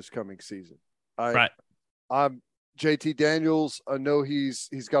Virginia this coming season. I'm JT Daniels. I know he's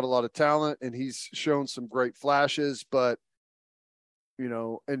got a lot of talent and he's shown some great flashes, but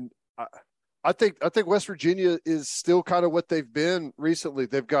and I think West Virginia is still kind of what they've been recently.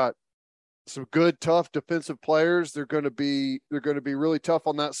 They've got some good, tough defensive players. They're going to be really tough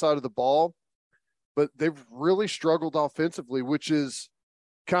on that side of the ball, but they've really struggled offensively, which is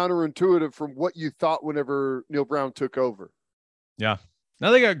counterintuitive from what you thought whenever Neil Brown took over. Yeah.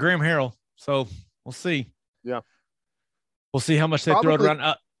 Now they got Graham Harrell, so we'll see. Yeah. We'll see how much they throw it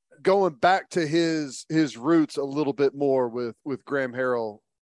around. Going back to his roots a little bit more with Graham Harrell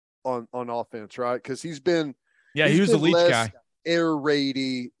on offense, right? Because he was a Leach guy, air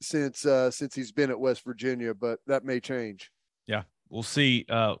raidy since he's been at West Virginia, but that may change. Yeah, we'll see.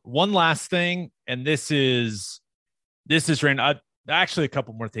 One last thing, and this is random. Actually, a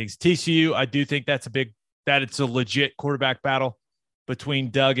couple more things. TCU, I do think that it's a legit quarterback battle between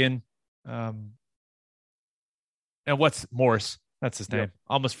Duggan and what's Morris. That's his name. Yep.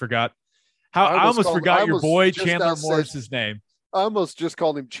 Almost forgot. I almost forgot your boy Chandler Morris's name. I almost just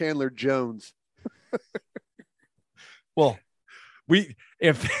called him Chandler Jones. Well,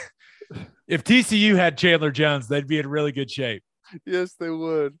 if TCU had Chandler Jones, they'd be in really good shape. Yes, they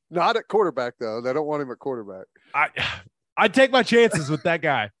would. Not at quarterback though. They don't want him at quarterback. I'd take my chances with that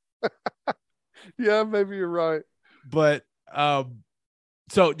guy. Yeah, maybe you're right. But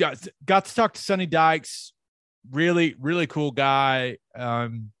so yeah, got to talk to Sonny Dykes. Really, really cool guy.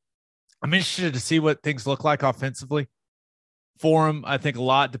 I'm interested to see what things look like offensively for him. I think a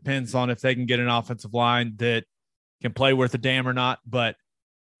lot depends on if they can get an offensive line that can play worth a damn or not. But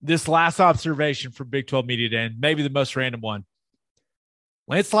this last observation from Big 12 Media Day, and maybe the most random one,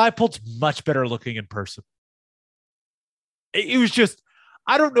 Lance Leipold's much better looking in person. It was just,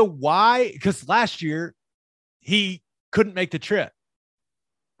 I don't know why, because last year he couldn't make the trip,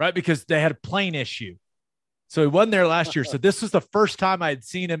 right? Because they had a plane issue. So he wasn't there last year. So this was the first time I had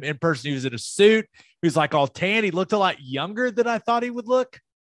seen him in person. He was in a suit. He was like all tan. He looked a lot younger than I thought he would look.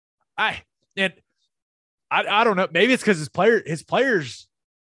 I don't know. Maybe it's because his players,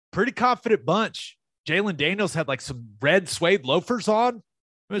 pretty confident bunch. Jalen Daniels had like some red suede loafers on.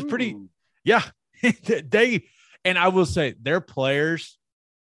 It was pretty, yeah. And I will say their players,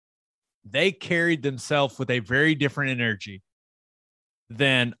 they carried themselves with a very different energy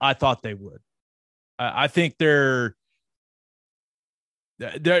than I thought they would. I think they're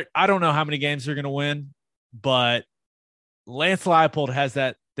I don't know how many games they're going to win, but Lance Leipold has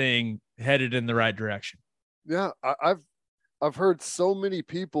that thing headed in the right direction. Yeah, I've heard so many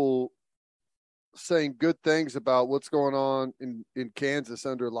people saying good things about what's going on in Kansas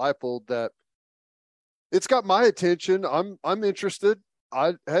under Leipold that it's got my attention. I'm interested.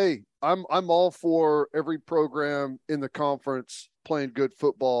 I'm all for every program in the conference playing good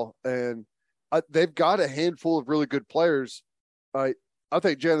football, and they've got a handful of really good players. I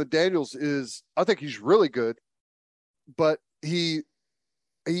think Jalen Daniels I think he's really good, but he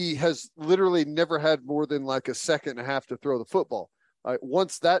has literally never had more than like a second and a half to throw the football.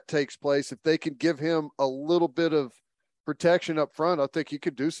 Once that takes place, if they can give him a little bit of protection up front, I think he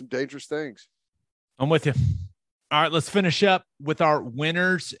could do some dangerous things. I'm with you. All right, let's finish up with our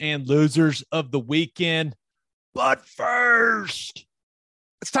winners and losers of the weekend. But first,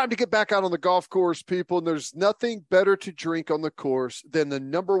 it's time to get back out on the golf course, people, and there's nothing better to drink on the course than the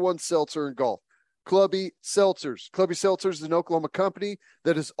number one seltzer in golf, Clubby Seltzers. Clubby Seltzers is an Oklahoma company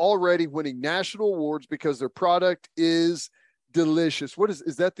that is already winning national awards because their product is delicious. What is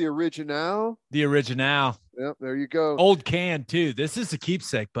that the original? The original. Yep, there you go. Old can, too. This is a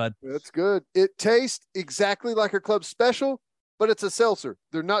keepsake, bud. That's good. It tastes exactly like a club special, but it's a seltzer.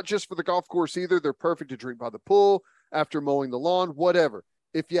 They're not just for the golf course either. They're perfect to drink by the pool, after mowing the lawn, whatever.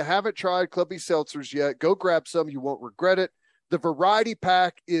 If you haven't tried Clubby Seltzers yet, go grab some. You won't regret it. The variety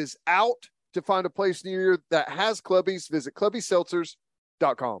pack is out. To find a place near you that has Clubbies, visit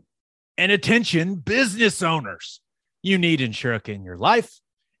clubbyseltzers.com. And attention, business owners. You need Insurica in your life.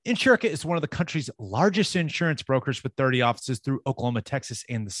 Insurica is one of the country's largest insurance brokers with 30 offices through Oklahoma, Texas,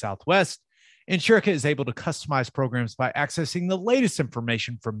 and the Southwest. Insurica is able to customize programs by accessing the latest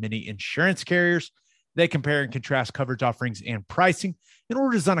information from many insurance carriers. They compare and contrast coverage offerings and pricing in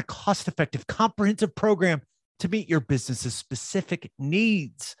order to design a cost-effective, comprehensive program to meet your business's specific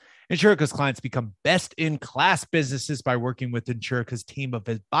needs. Insurica's clients become best-in-class businesses by working with Insurica's team of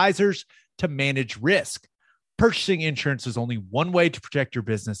advisors to manage risk. Purchasing insurance is only one way to protect your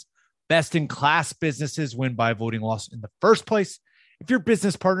business. Best-in-class businesses win by avoiding loss in the first place. If your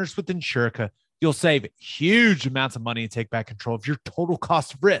business partners with Insurica, you'll save huge amounts of money and take back control of your total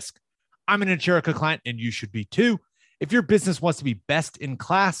cost of risk. I'm an Insurica client, and you should be too. If your business wants to be best in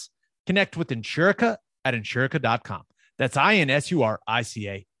class, connect with Insurica at insurica.com. That's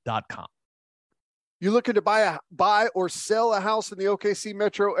INSURICA.com. You looking to buy or sell a house in the OKC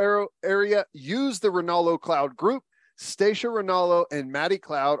metro area? Use the Rinaldo Cloud Group. Stacia Rinaldo and Maddie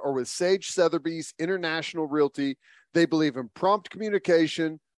Cloud are with Sage Sotheby's International Realty. They believe in prompt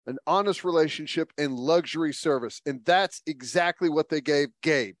communication, an honest relationship, and luxury service. And that's exactly what they gave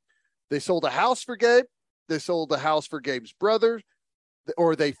Gabe. They sold a house for Gabe. They sold a house for Gabe's brother,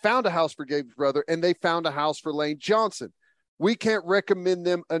 or they found a house for Gabe's brother, and they found a house for Lane Johnson. We can't recommend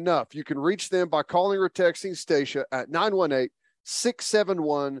them enough. You can reach them by calling or texting Stacia at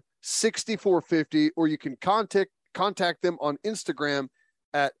 918-671-6450, or you can contact them on Instagram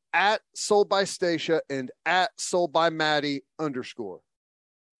at @soldbystacia and @soldbymaddie_.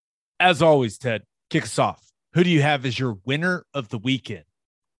 As always, Ted, kick us off. Who do you have as your winner of the weekend?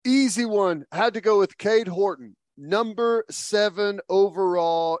 Easy one. Had to go with Cade Horton, number 7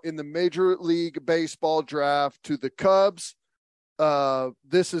 overall in the Major League Baseball draft to the Cubs.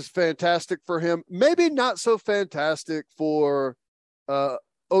 This is fantastic for him. Maybe not so fantastic for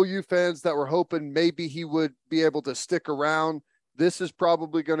OU fans that were hoping maybe he would be able to stick around. This is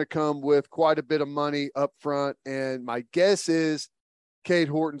probably going to come with quite a bit of money up front, and my guess is Cade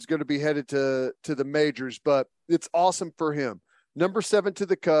Horton's going to be headed to the majors, but it's awesome for him. Number 7 to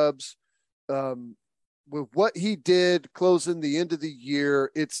the Cubs. With what he did closing the end of the year,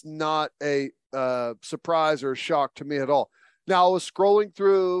 it's not a surprise or a shock to me at all. Now, I was scrolling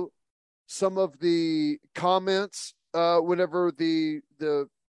through some of the comments whenever the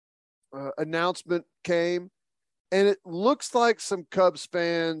announcement came, and it looks like some Cubs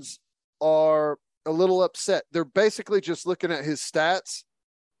fans are a little upset. They're basically just looking at his stats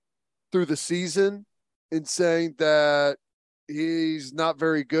through the season and saying that he's not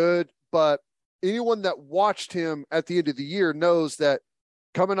very good, but anyone that watched him at the end of the year knows that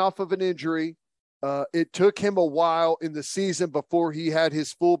coming off of an injury, it took him a while in the season before he had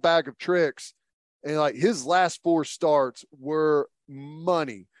his full bag of tricks. And like his last 4 starts were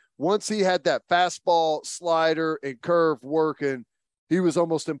money. Once he had that fastball, slider, and curve working, he was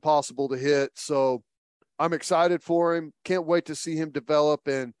almost impossible to hit. So I'm excited for him. Can't wait to see him develop,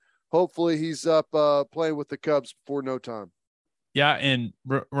 and hopefully he's up playing with the Cubs before no time. Yeah, and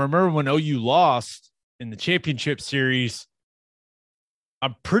remember when OU lost in the championship series,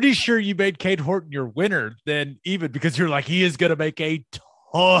 I'm pretty sure you made Cade Horton your winner then, even because you're like, he is going to make a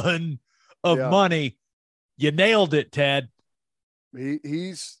ton of money. You nailed it, Ted.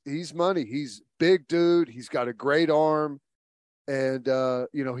 He's money. He's big dude. He's got a great arm, and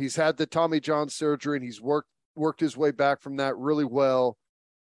he's had the Tommy John surgery, and he's worked his way back from that really well.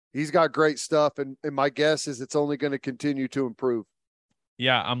 He's got great stuff, and my guess is it's only going to continue to improve.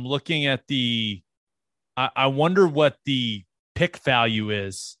 Yeah, I'm looking at I wonder what the pick value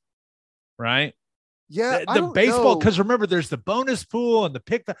is, right? Yeah, the baseball, because remember, there's the bonus pool and the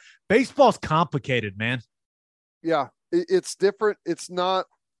pick. Baseball's complicated, man. Yeah, it's different. It's not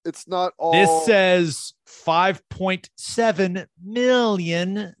all. This says $5.7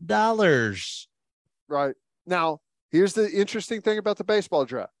 million. Right. Now, here's the interesting thing about the baseball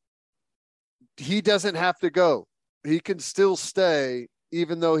draft. He doesn't have to go. He can still stay,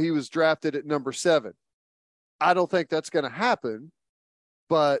 even though he was drafted at number 7. I don't think that's going to happen,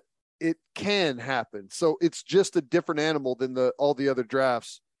 but it can happen. So it's just a different animal than all the other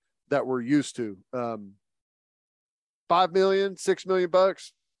drafts that we're used to. $5 million, $6 million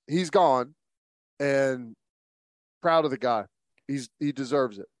bucks. He's gone, and proud of the guy. He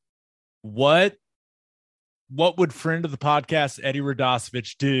deserves it. What would friend of the podcast Eddie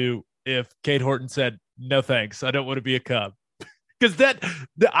Radosevich do if Cade Horton said, "No thanks, I don't want to be a Cub"? Because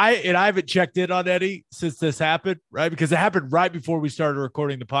I haven't checked in on Eddie since this happened, right? Because it happened right before we started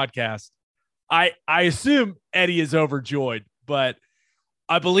recording the podcast. I assume Eddie is overjoyed, but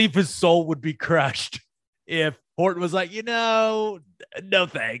I believe his soul would be crushed if Horton was like, no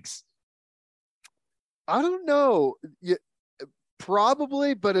thanks. I don't know. Yeah,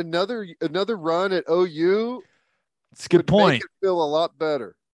 probably, but another run at OU. It's a good point. Make it feel a lot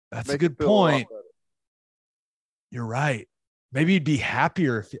better. That's a good point. You're right. Maybe you'd be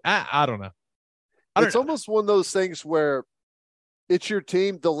happier if I don't know. It's almost one of those things where it's your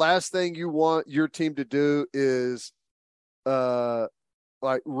team. The last thing you want your team to do is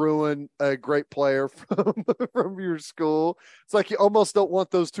like ruin a great player from your school. It's like you almost don't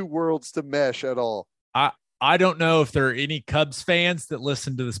want those two worlds to mesh at all. I don't know if there are any Cubs fans that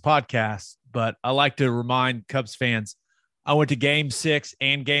listen to this podcast, but I like to remind Cubs fans, I went to Game 6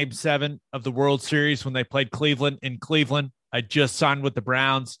 and Game 7 of the World Series when they played Cleveland in Cleveland. I just signed with the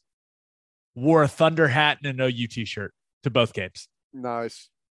Browns, wore a Thunder hat and an OU t-shirt to both games. Nice.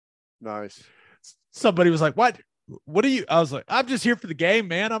 Somebody was like, what are you? I was like, I'm just here for the game,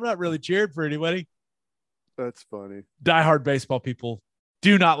 man. I'm not really cheering for anybody. That's funny. Diehard baseball people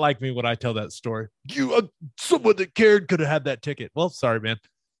do not like me when I tell that story. Someone that cared could have had that ticket. Well, sorry, man.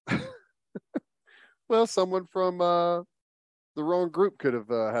 Well, someone from the wrong group could have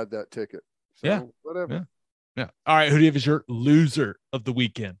had that ticket. So, yeah. Whatever. Yeah. All right. Who do you have as your loser of the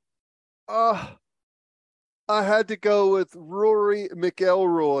weekend? I had to go with Rory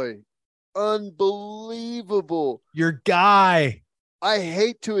McIlroy. Unbelievable. Your guy. I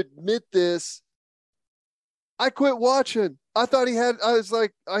hate to admit this. I quit watching. I was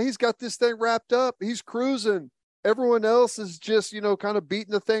like, he's got this thing wrapped up. He's cruising. Everyone else is just, kind of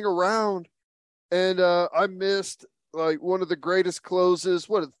beating the thing around. And I missed like one of the greatest closes,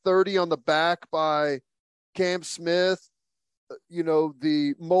 30 on the back by Cam Smith.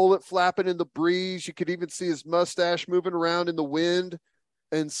 The mullet flapping in the breeze. You could even see his mustache moving around in the wind,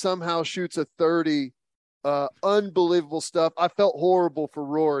 and somehow shoots a 30. Unbelievable stuff. I felt horrible for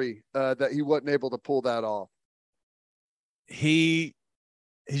Rory that he wasn't able to pull that off. He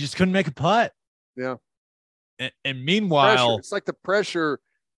just couldn't make a putt. Yeah. And meanwhile, pressure. It's like the pressure,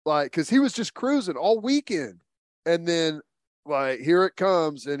 because he was just cruising all weekend, and then here it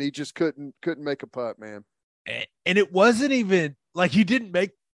comes, and he just couldn't make a putt, man. And it wasn't even like he didn't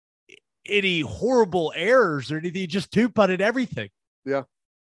make any horrible errors or anything. He just two-putted everything. Yeah.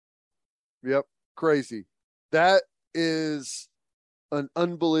 Yep. Crazy. That is an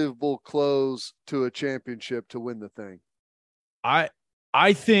unbelievable close to a championship to win the thing. I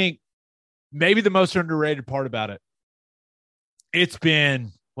think maybe the most underrated part about it, it's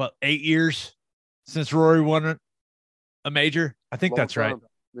been, 8 years since Rory won a major? I think that's right.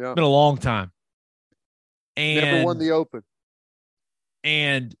 Yeah. It's been a long time. And never won the Open.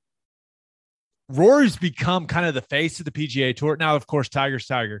 And Rory's become kind of the face of the PGA Tour. Now, of course, Tiger's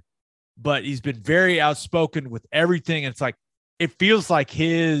Tiger, but he's been very outspoken with everything. And it's like, it feels like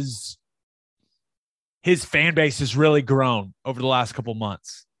his fan base has really grown over the last couple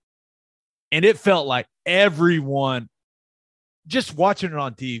months. And it felt like everyone, just watching it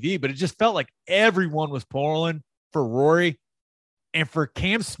on TV, but it just felt like everyone was pulling for Rory. And for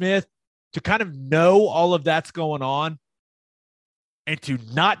Cam Smith to kind of know all of that's going on and to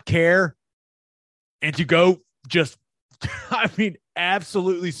not care and to go just,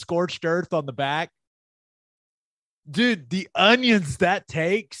 absolutely scorched earth on the back. Dude, the onions that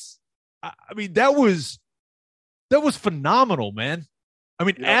takes, that was phenomenal, man.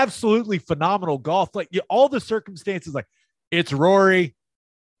 Absolutely phenomenal golf. Like all the circumstances, like it's Rory,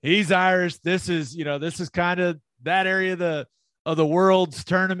 he's Irish. This is kind of that area of the world's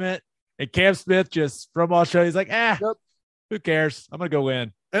tournament. And Cam Smith just from Australia, he's like, who cares? I'm going to go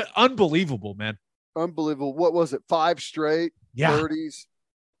win. Unbelievable, man. Unbelievable. What was it? 5 straight 30s.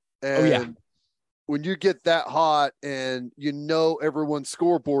 And when you get that hot and everyone's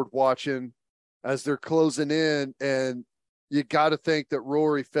scoreboard watching as they're closing in, and you got to think that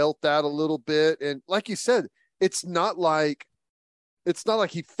Rory felt that a little bit. And like you said, it's not like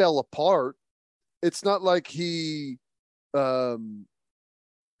he fell apart. It's not like he,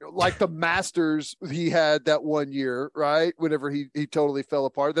 like the Masters he had that one year, right? Whenever he totally fell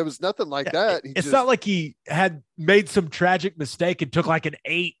apart. There was nothing like that. It's not like he had made some tragic mistake and took like an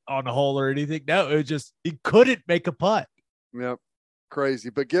 8 on a hole or anything. No, it was just, he couldn't make a putt. Yep.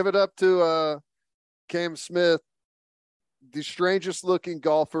 Crazy. But give it up to Cam Smith, the strangest looking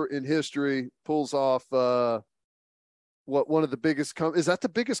golfer in history, pulls off one of the biggest is that the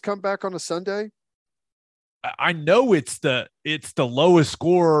biggest comeback on a Sunday? I know it's the lowest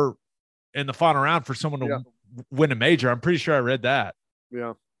score in the final round for someone to win a major. I'm pretty sure I read that.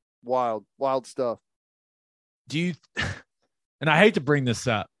 Yeah. Wild stuff. And I hate to bring this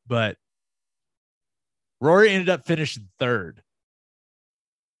up, but Rory ended up finishing 3rd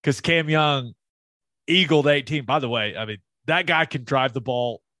because Cam Young eagled 18. By the way, that guy can drive the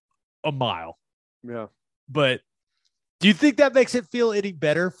ball a mile. Yeah. But do you think that makes it feel any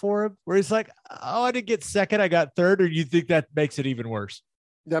better for him? Where he's like, oh, I didn't get 2nd, I got 3rd, or do you think that makes it even worse?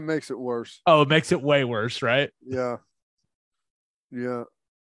 That makes it worse. Oh, it makes it way worse, right? Yeah. Yeah.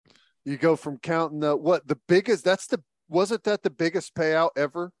 You go from counting the biggest, wasn't that the biggest payout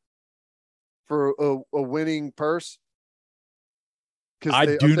ever for a winning purse?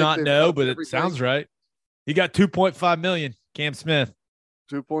 I do not they've know, upped but it everything. sounds right. He got 2.5 million, Cam Smith.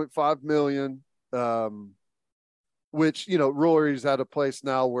 2.5 million. Which, Rory's at a place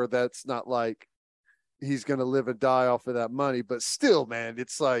now where that's not like he's going to live and die off of that money, but still, man,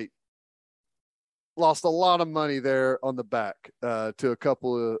 it's like lost a lot of money there on the back to a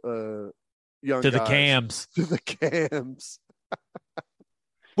couple of young To guys. the Cams. To the Cams.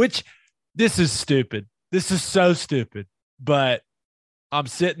 Which, this is stupid. This is so stupid. But I'm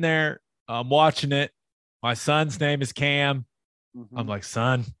sitting there, I'm watching it. My son's name is Cam. Mm-hmm. I'm like,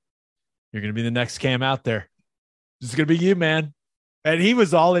 son, you're going to be the next Cam out there. This is going to be you, man. And he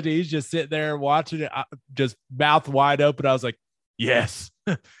was all at ease, just sitting there watching it, just mouth wide open. I was like, yes,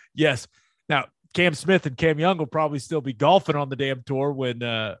 yes. Now, Cam Smith and Cam Young will probably still be golfing on the damn tour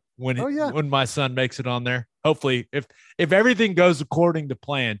when my son makes it on there. Hopefully, if everything goes according to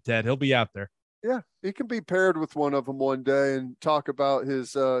plan, Ted, he'll be out there. Yeah, he can be paired with one of them one day and talk about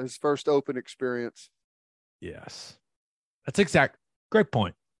his first Open experience. Yes, that's exact. Great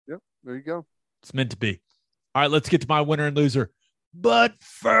point. Yep, there you go. It's meant to be. All right, let's get to my winner and loser. But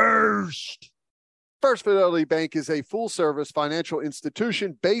first, First Fidelity Bank is a full-service financial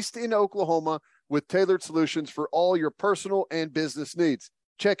institution based in Oklahoma with tailored solutions for all your personal and business needs.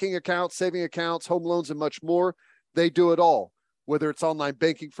 Checking accounts, saving accounts, home loans, and much more. They do it all. Whether it's online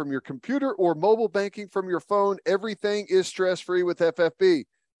banking from your computer or mobile banking from your phone, everything is stress-free with FFB.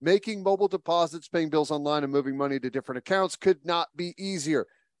 Making mobile deposits, paying bills online, and moving money to different accounts could not be easier.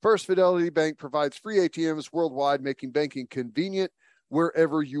 First Fidelity Bank provides free ATMs worldwide, making banking convenient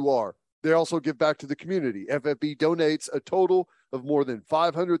wherever you are. They also give back to the community. FFB donates a total of more than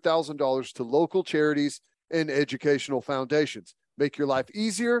 $500,000 to local charities and educational foundations. Make your life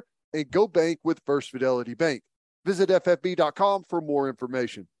easier and go bank with First Fidelity Bank. Visit ffb.com for more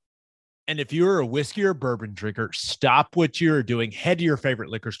information. and if you're a whiskey or bourbon drinker, stop what you're doing, head to your favorite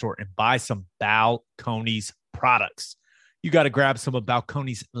liquor store and buy some Balcones products. You got to grab some of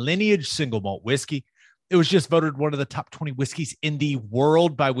Balcones Lineage Single Malt Whiskey. It was just voted one of the top 20 whiskeys in the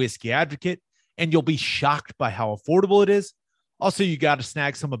world by Whiskey Advocate, and you'll be shocked by how affordable it is. Also, you got to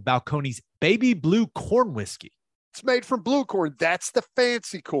snag some of Balcones Baby Blue Corn Whiskey. It's made from blue corn. That's the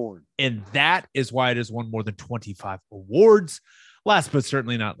fancy corn. And that is why it has won more than 25 awards. Last but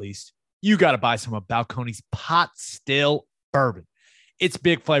certainly not least, you got to buy some of Balcones Pot Still Bourbon. Its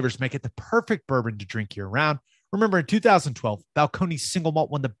big flavors make it the perfect bourbon to drink year round. Remember, in 2012, Balcones Single Malt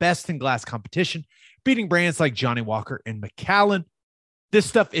won the Best in Glass competition, beating brands like Johnny Walker and Macallan. This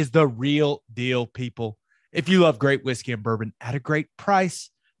stuff is the real deal, people. If you love great whiskey and bourbon at a great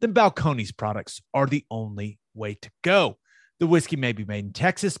price, then Balcones products are the only way to go. The whiskey may be made in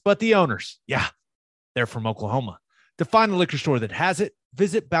Texas, but the owners, they're from Oklahoma. To find a liquor store that has it,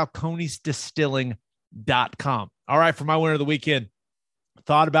 visit balconesdistilling.com. All right, for my winner of the weekend,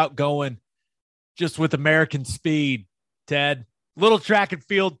 thought about going just with American speed, Ted. Little track and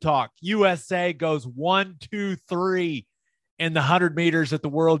field talk. USA goes 1, 2, 3 in the 100 meters at the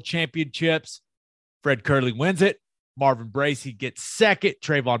World Championships. Fred Curley wins it. Marvin Bracey gets second.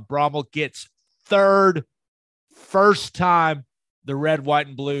 Trayvon Brommel gets third. First time the red, white,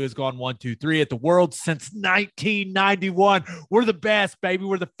 and blue has gone 1, 2, 3 at the World since 1991. We're the best, baby.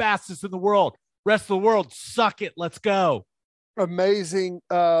 We're the fastest in the world. Rest of the world, suck it. Let's go. Amazing.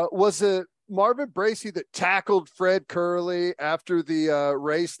 Was it Marvin Bracey that tackled Fred Curley after the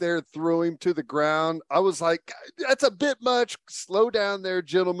race there, threw him to the ground? I was like, that's a bit much. Slow down there,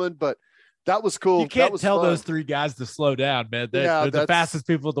 gentlemen. But that was cool. You can't tell fun. those three guys to slow down, man. They're the fastest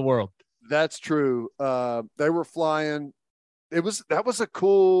people in the world. That's true. They were flying. That was a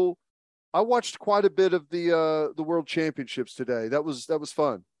cool. I watched quite a bit of the World Championships today. That was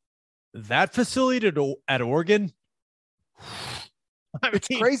fun. That facility at Oregon. It's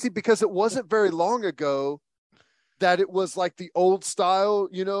crazy because it wasn't very long ago that it was like the old style,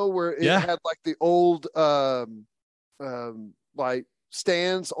 where it had like the old like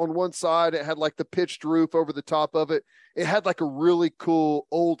stands on one side. It had like the pitched roof over the top of it. It had like a really cool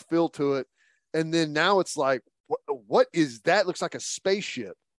old feel to it. And then now it's like, what is that? Looks like a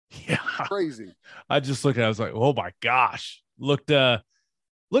spaceship. Yeah. Crazy. I just looked at it. I was like, oh my gosh. Looked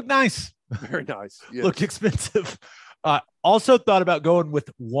nice. Very nice. Yes. Looked expensive. Also thought about going with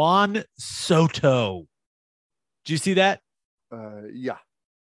Juan Soto. Did you see that? Yeah.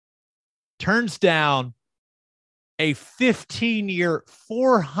 Turns down a 15-year,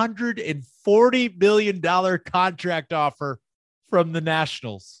 $440 million contract offer from the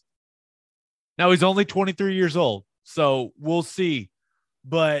Nationals. Now, he's only 23 years old, so we'll see.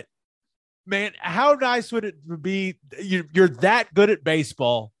 But Man, how nice would it be? You're that good at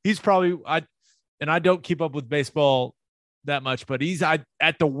baseball. He's probably I don't keep up with baseball that much, but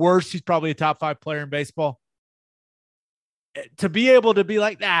at the worst, he's probably a top 5 player in baseball. To be able to be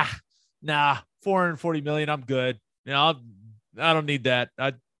like, nah, 440 million, I'm good. I don't need that.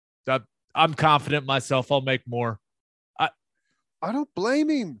 I'm confident myself. I'll make more. I don't blame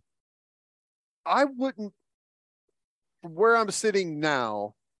him. I wouldn't, from where I'm sitting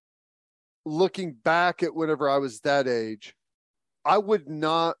now, looking back at whenever I was that age, I would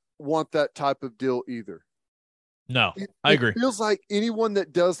not want that type of deal either. No, I agree. It feels like anyone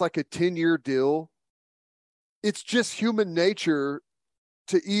that does like a 10-year deal, it's just human nature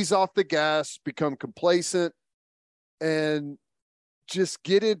to ease off the gas, become complacent, and just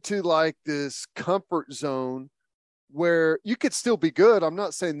get into like this comfort zone where you could still be good. I'm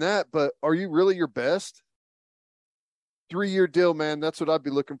not saying that, but are you really your best? 3-year deal, man. That's what I'd be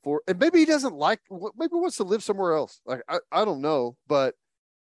looking for. And maybe he doesn't maybe wants to live somewhere else. Like, I don't know, but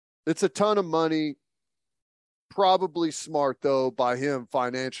it's a ton of money. Probably smart though by him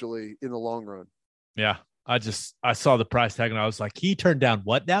financially in the long run. Yeah. I saw the price tag and I was like, he turned down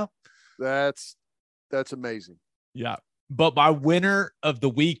what now? That's amazing. Yeah. But my winner of the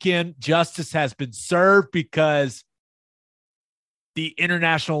weekend, justice has been served because the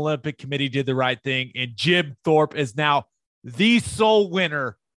International Olympic Committee did the right thing. And Jim Thorpe is now the sole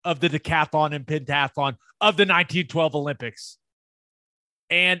winner of the decathlon and pentathlon of the 1912 Olympics.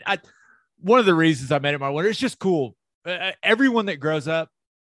 And one of the reasons I made it my winner, it's just cool. Everyone that grows up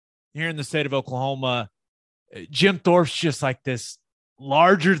here in the state of Oklahoma, Jim Thorpe's just like this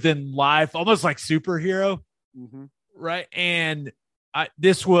larger than life, almost like superhero. Mm-hmm. Right. And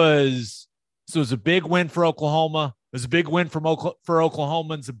this was a big win for Oklahoma. It was a big win for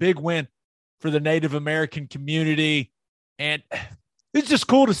Oklahomans, a big win for the Native American community. And it's just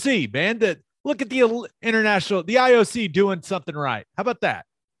cool to see, man, that look at the IOC doing something right. How about that?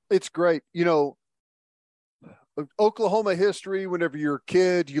 It's great. Oklahoma history, whenever you're a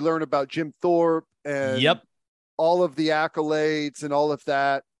kid, you learn about Jim Thorpe and all of the accolades and all of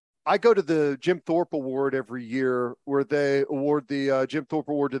that. I go to the Jim Thorpe Award every year where they award the Jim Thorpe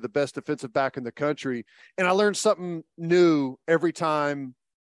Award to the best defensive back in the country. And I learn something new every time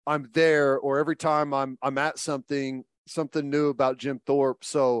I'm there, or every time I'm at something new about Jim Thorpe.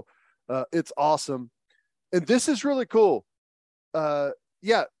 So it's awesome. And this is really cool.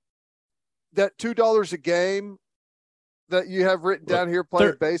 Yeah. That $2 a game that you have written down here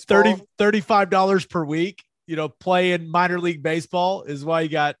playing baseball. $35 per week, playing minor league baseball is why he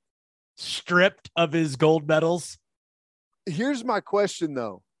got stripped of his gold medals. Here's my question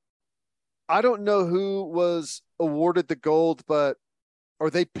though. I don't know who was awarded the gold, but are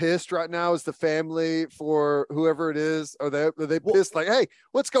they pissed right now as the family for whoever it is? Are they pissed like, hey,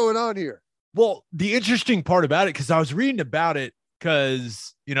 what's going on here? Well, the interesting part about it, because I was reading about it,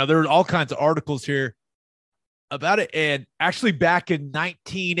 because there are all kinds of articles here about it. And actually back in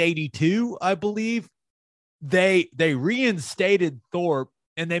 1982, I believe they reinstated Thorpe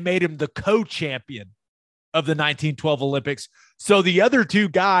and they made him the co-champion of the 1912 Olympics. So the other two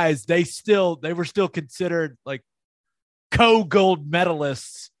guys, they were still considered like co-gold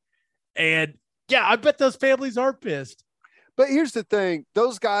medalists. And yeah, I bet those families are pissed. But here's the thing.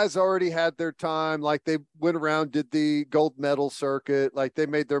 Those guys already had their time. Like, they went around, did the gold medal circuit. Like, they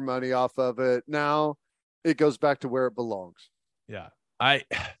made their money off of it. Now it goes back to where it belongs. Yeah.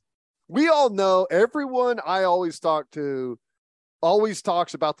 We all know, everyone I always talk to always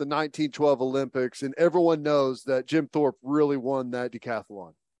talks about the 1912 Olympics, and everyone knows that Jim Thorpe really won that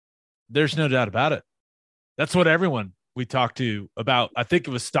decathlon. There's no doubt about it. That's what everyone we talked to about. I think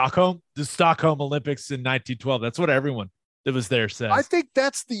it was the Stockholm Olympics in 1912. That's what everyone that was there says. I think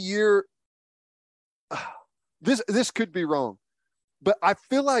that's the year. This could be wrong, but I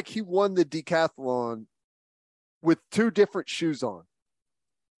feel like he won the decathlon with 2 different shoes on.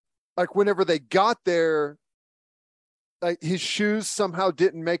 Like, whenever they got there, like, his shoes somehow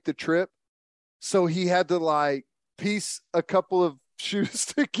didn't make the trip. So he had to like piece a couple of shoes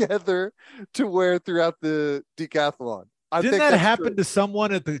together to wear throughout the decathlon. Didn't that happen to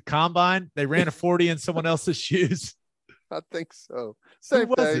someone at the combine? They ran a 40 in someone else's shoes. I think so. Same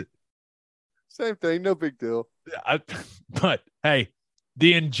thing. Same thing. No big deal. But hey,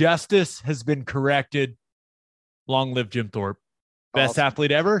 the injustice has been corrected. Long live Jim Thorpe. Best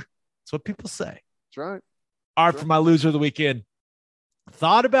athlete ever. That's what people say. That's right. All right, for my loser of the weekend.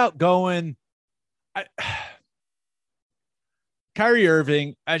 Thought about going. Kyrie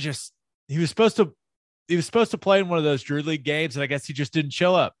Irving. He was supposed to play in one of those Drew League games, and I guess he just didn't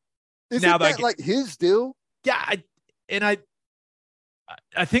show up. Isn't that like his deal? Yeah,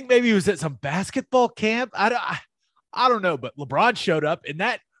 I think maybe he was at some basketball camp. I don't know, but LeBron showed up, and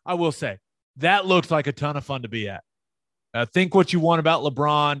that, I will say, that looked like a ton of fun to be at. Think what you want about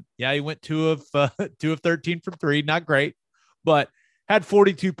LeBron. Yeah, he went 2 of 13 from 3. Not great, but had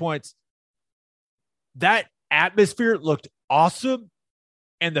 42 points. That atmosphere looked awesome.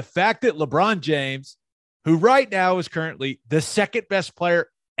 And the fact that LeBron James, who right now is currently the second best player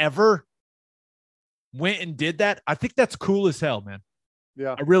ever, went and did that, I think that's cool as hell, man.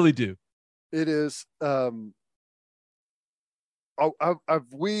 Yeah, I really do. it is.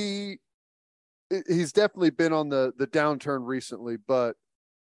 He's definitely been on the downturn recently, but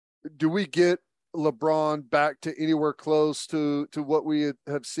do we get LeBron back to anywhere close to what we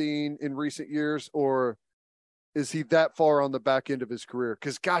have seen in recent years, or is he that far on the back end of his career?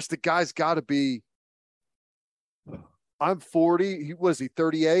 Because gosh, the guy's got to be. I'm 40. He was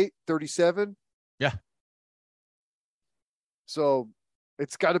 38, 37. Yeah. So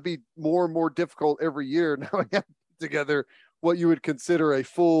it's got to be more and more difficult every year. Now we have together what you would consider a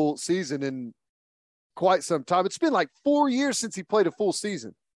full season in quite some time. It's been like 4 years since he played a full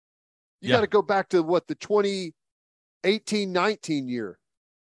season. You got to go back to the 2018-19 year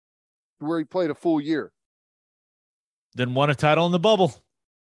where he played a full year. Then won a title in the bubble.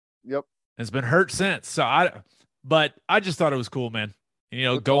 Yep. Has been hurt since. But I just thought it was cool, man.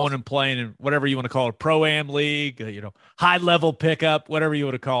 That's going awesome. And playing in whatever you want to call it, pro-am league, high level pickup, whatever you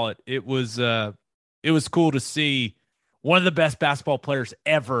want to call it. It was cool to see one of the best basketball players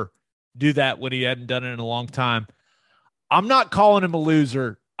ever do that when he hadn't done it in a long time. I'm not calling him a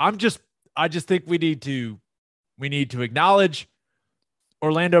loser. I just think we need to acknowledge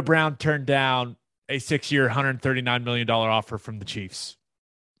Orlando Brown turned down a 6-year, $139 million offer from the Chiefs.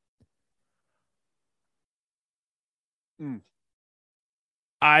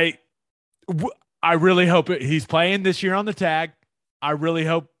 I really hope he's playing this year on the tag. I really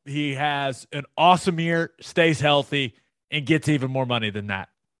hope he has an awesome year, stays healthy, and gets even more money than that.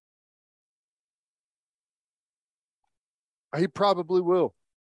 He probably will.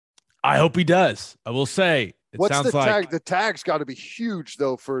 I hope he does. I will say. What's the tag? The tag's got to be huge,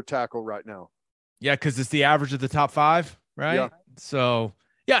 though, for a tackle right now. Yeah, because it's the average of the top 5, right? Yeah. So,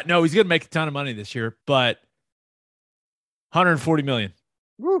 yeah, no, he's going to make a ton of money this year, but $140 million.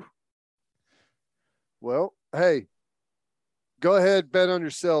 Woo. Well, hey, go ahead, bet on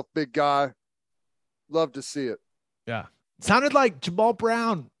yourself, big guy. Love to see it. Yeah. It sounded like Jamal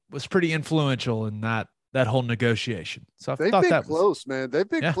Brown was pretty influential in that whole negotiation. So they've been close, man. They've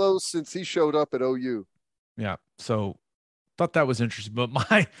been close since he showed up at OU. Yeah. So thought that was interesting. But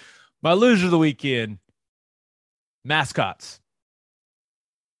my loser of the weekend, mascots.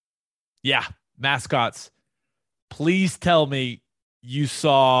 Yeah, mascots. Please tell me you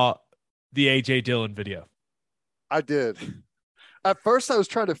saw the AJ Dillon video. I did. At first, I was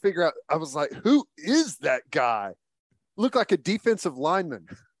trying to figure out, I was like, who is that guy? Looked like a defensive lineman.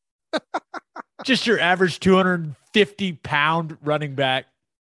 Just your average 250-pound running back.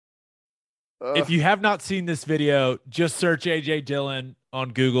 If you have not seen this video, just search AJ Dillon on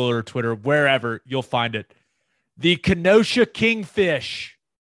Google or Twitter, wherever, you'll find it. The Kenosha Kingfish,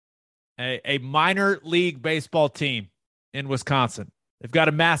 a minor league baseball team in Wisconsin. They've got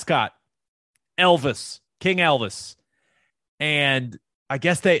a mascot, Elvis, King Elvis. And I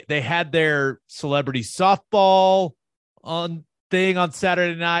guess they had their celebrity softball thing on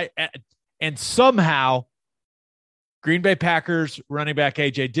Saturday night. And somehow Green Bay Packers running back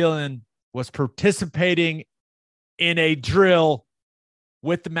AJ Dillon was participating in a drill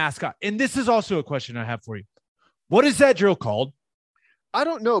with the mascot. And this is also a question I have for you. What is that drill called? I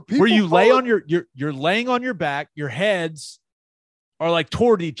don't know. Where you lay on you're laying on your back, your heads are like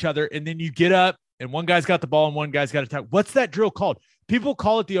toward each other, and then you get up and one guy's got the ball and one guy's got to attack. What's that drill called? People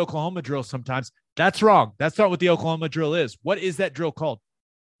call it the Oklahoma drill sometimes. That's wrong. That's not what the Oklahoma drill is. What is that drill called?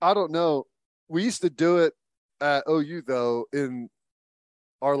 I don't know. We used to do it at OU, though, in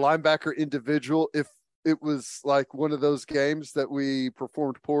our linebacker individual. If it was like one of those games that we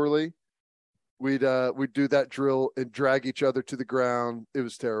performed poorly, we'd do that drill and drag each other to the ground. It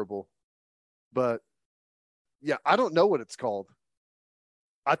was terrible. But, yeah, I don't know what it's called.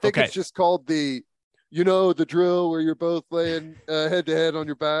 I think it's just called the drill where you're both laying head to head on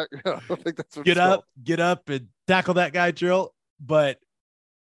your back. I don't think that's what it's called. Get up and tackle that guy drill. But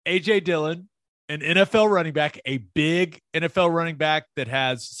AJ Dillon, an NFL running back, a big NFL running back that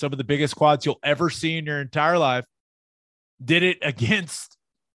has some of the biggest quads you'll ever see in your entire life, did it against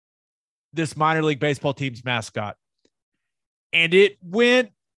this minor league baseball team's mascot. And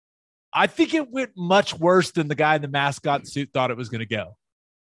I think it went much worse than the guy in the mascot suit thought it was going to go.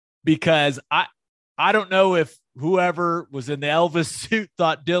 Because I I don't know if whoever was in the Elvis suit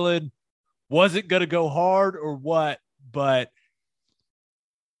thought Dillon wasn't going to go hard or what, but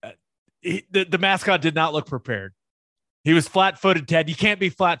the mascot did not look prepared. He was flat-footed, Ted. You can't be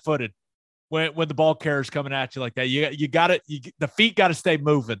flat-footed when the ball carrier's coming at you like that. You got it. The feet got to stay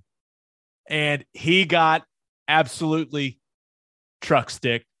moving. And he got absolutely truck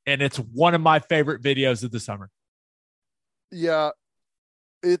stick. And it's one of my favorite videos of the summer. Yeah,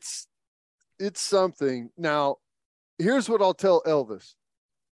 it's something. Now, here's what I'll tell Elvis.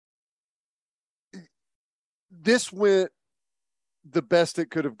 This went the best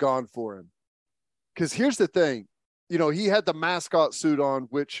it could have gone for him. Because here's the thing. You know, he had the mascot suit on,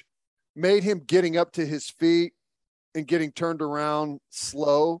 which made him getting up to his feet and getting turned around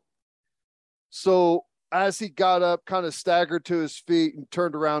slow. So as he got up, kind of staggered to his feet and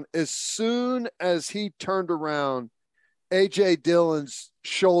turned around, as soon as he turned around, A.J. Dillon's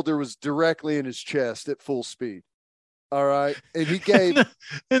shoulder was directly in his chest at full speed. All right. And he gave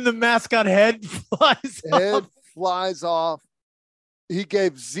and the mascot head flies off. He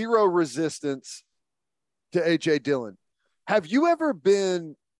gave zero resistance to A.J. Dillon. Have you ever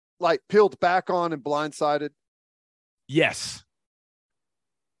been like peeled back on and blindsided? Yes.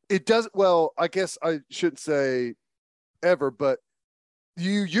 It does. Well, I guess I shouldn't say ever, but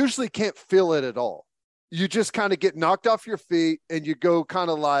you usually can't feel it at all. You just kind of get knocked off your feet and you go kind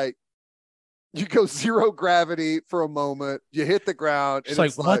of like, you go zero gravity for a moment. You hit the ground. And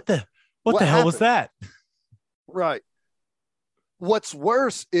it's like, what the hell was that? Right. What's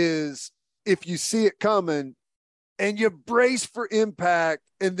worse is if you see it coming and you brace for impact,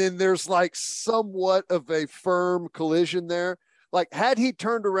 and then there's like somewhat of a firm collision there. Like, had he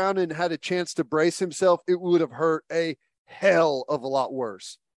turned around and had a chance to brace himself, it would have hurt a hell of a lot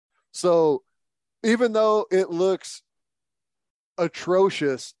worse. So even though it looks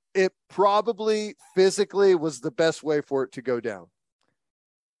atrocious, it probably physically was the best way for it to go down.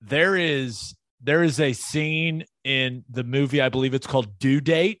 There is a scene in the movie, I believe it's called Due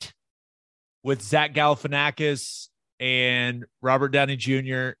Date, with Zach Galifianakis and Robert Downey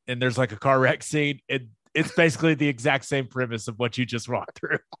Jr., and there's like a car wreck scene. It's basically the exact same premise of what you just walked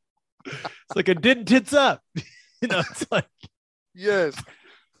through. It's like a didn't tits up. You know, it's like yes.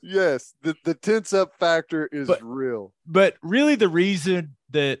 The tense up factor is real. But really the reason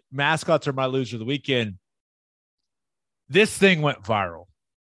that mascots are my loser of the weekend, this thing went viral.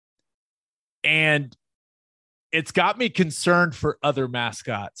 And it's got me concerned for other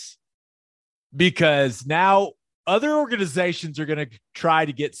mascots, because now other organizations are going to try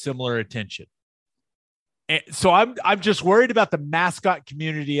to get similar attention. And so I'm just worried about the mascot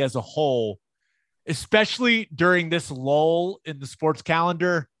community as a whole, especially during this lull in the sports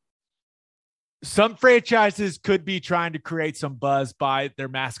calendar. Some franchises could be trying to create some buzz by their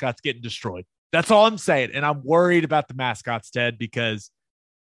mascots getting destroyed. That's all I'm saying. And I'm worried about the mascots, Ted, because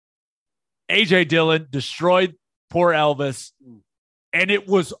A.J. Dillon destroyed poor Elvis, and it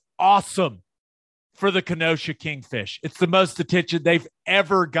was awesome for the Kenosha Kingfish. It's the most attention they've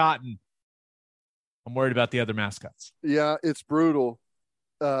ever gotten. I'm worried about the other mascots. Yeah, it's brutal.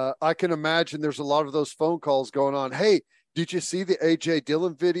 I can imagine there's a lot of those phone calls going on. Hey, did you see the A.J.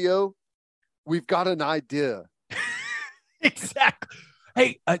 Dillon video? We've got an idea. Exactly.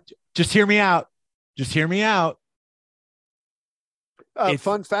 Hey, just hear me out. Just hear me out.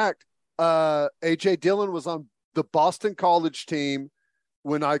 Fun fact. A.J. Dillon was on the Boston College team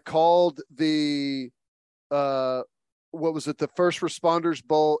when I called the, what was it? The First Responders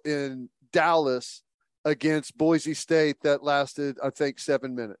Bowl in Dallas against Boise State that lasted, I think,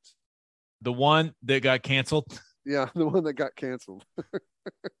 7 minutes. The one that got canceled? Yeah, the one that got canceled.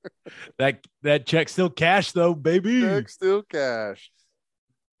 That check still cash, though, baby. Check still cash.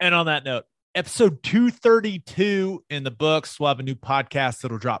 And on that note, episode 232 in the books. We'll have a new podcast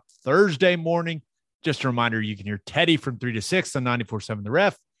that'll drop Thursday morning. Just a reminder, you can hear Teddy from 3 to 6 on 94.7 The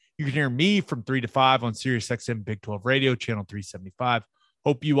Ref. You can hear me from 3 to 5 on Sirius XM Big 12 Radio, channel 375.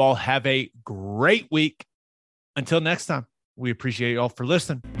 Hope you all have a great week. Until next time, we appreciate you all for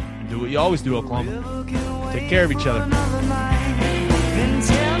listening. And do what you always do, Oklahoma. Take care of each other. Oklahoma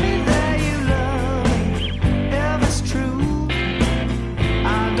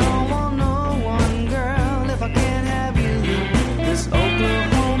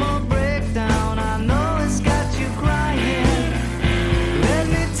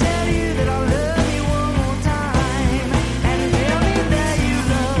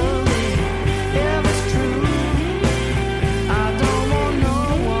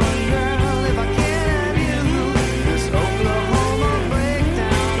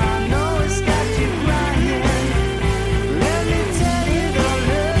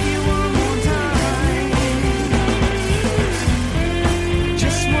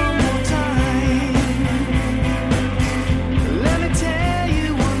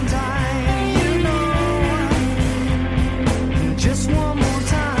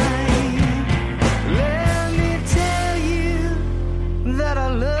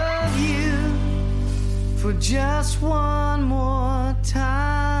for just one more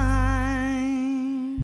time.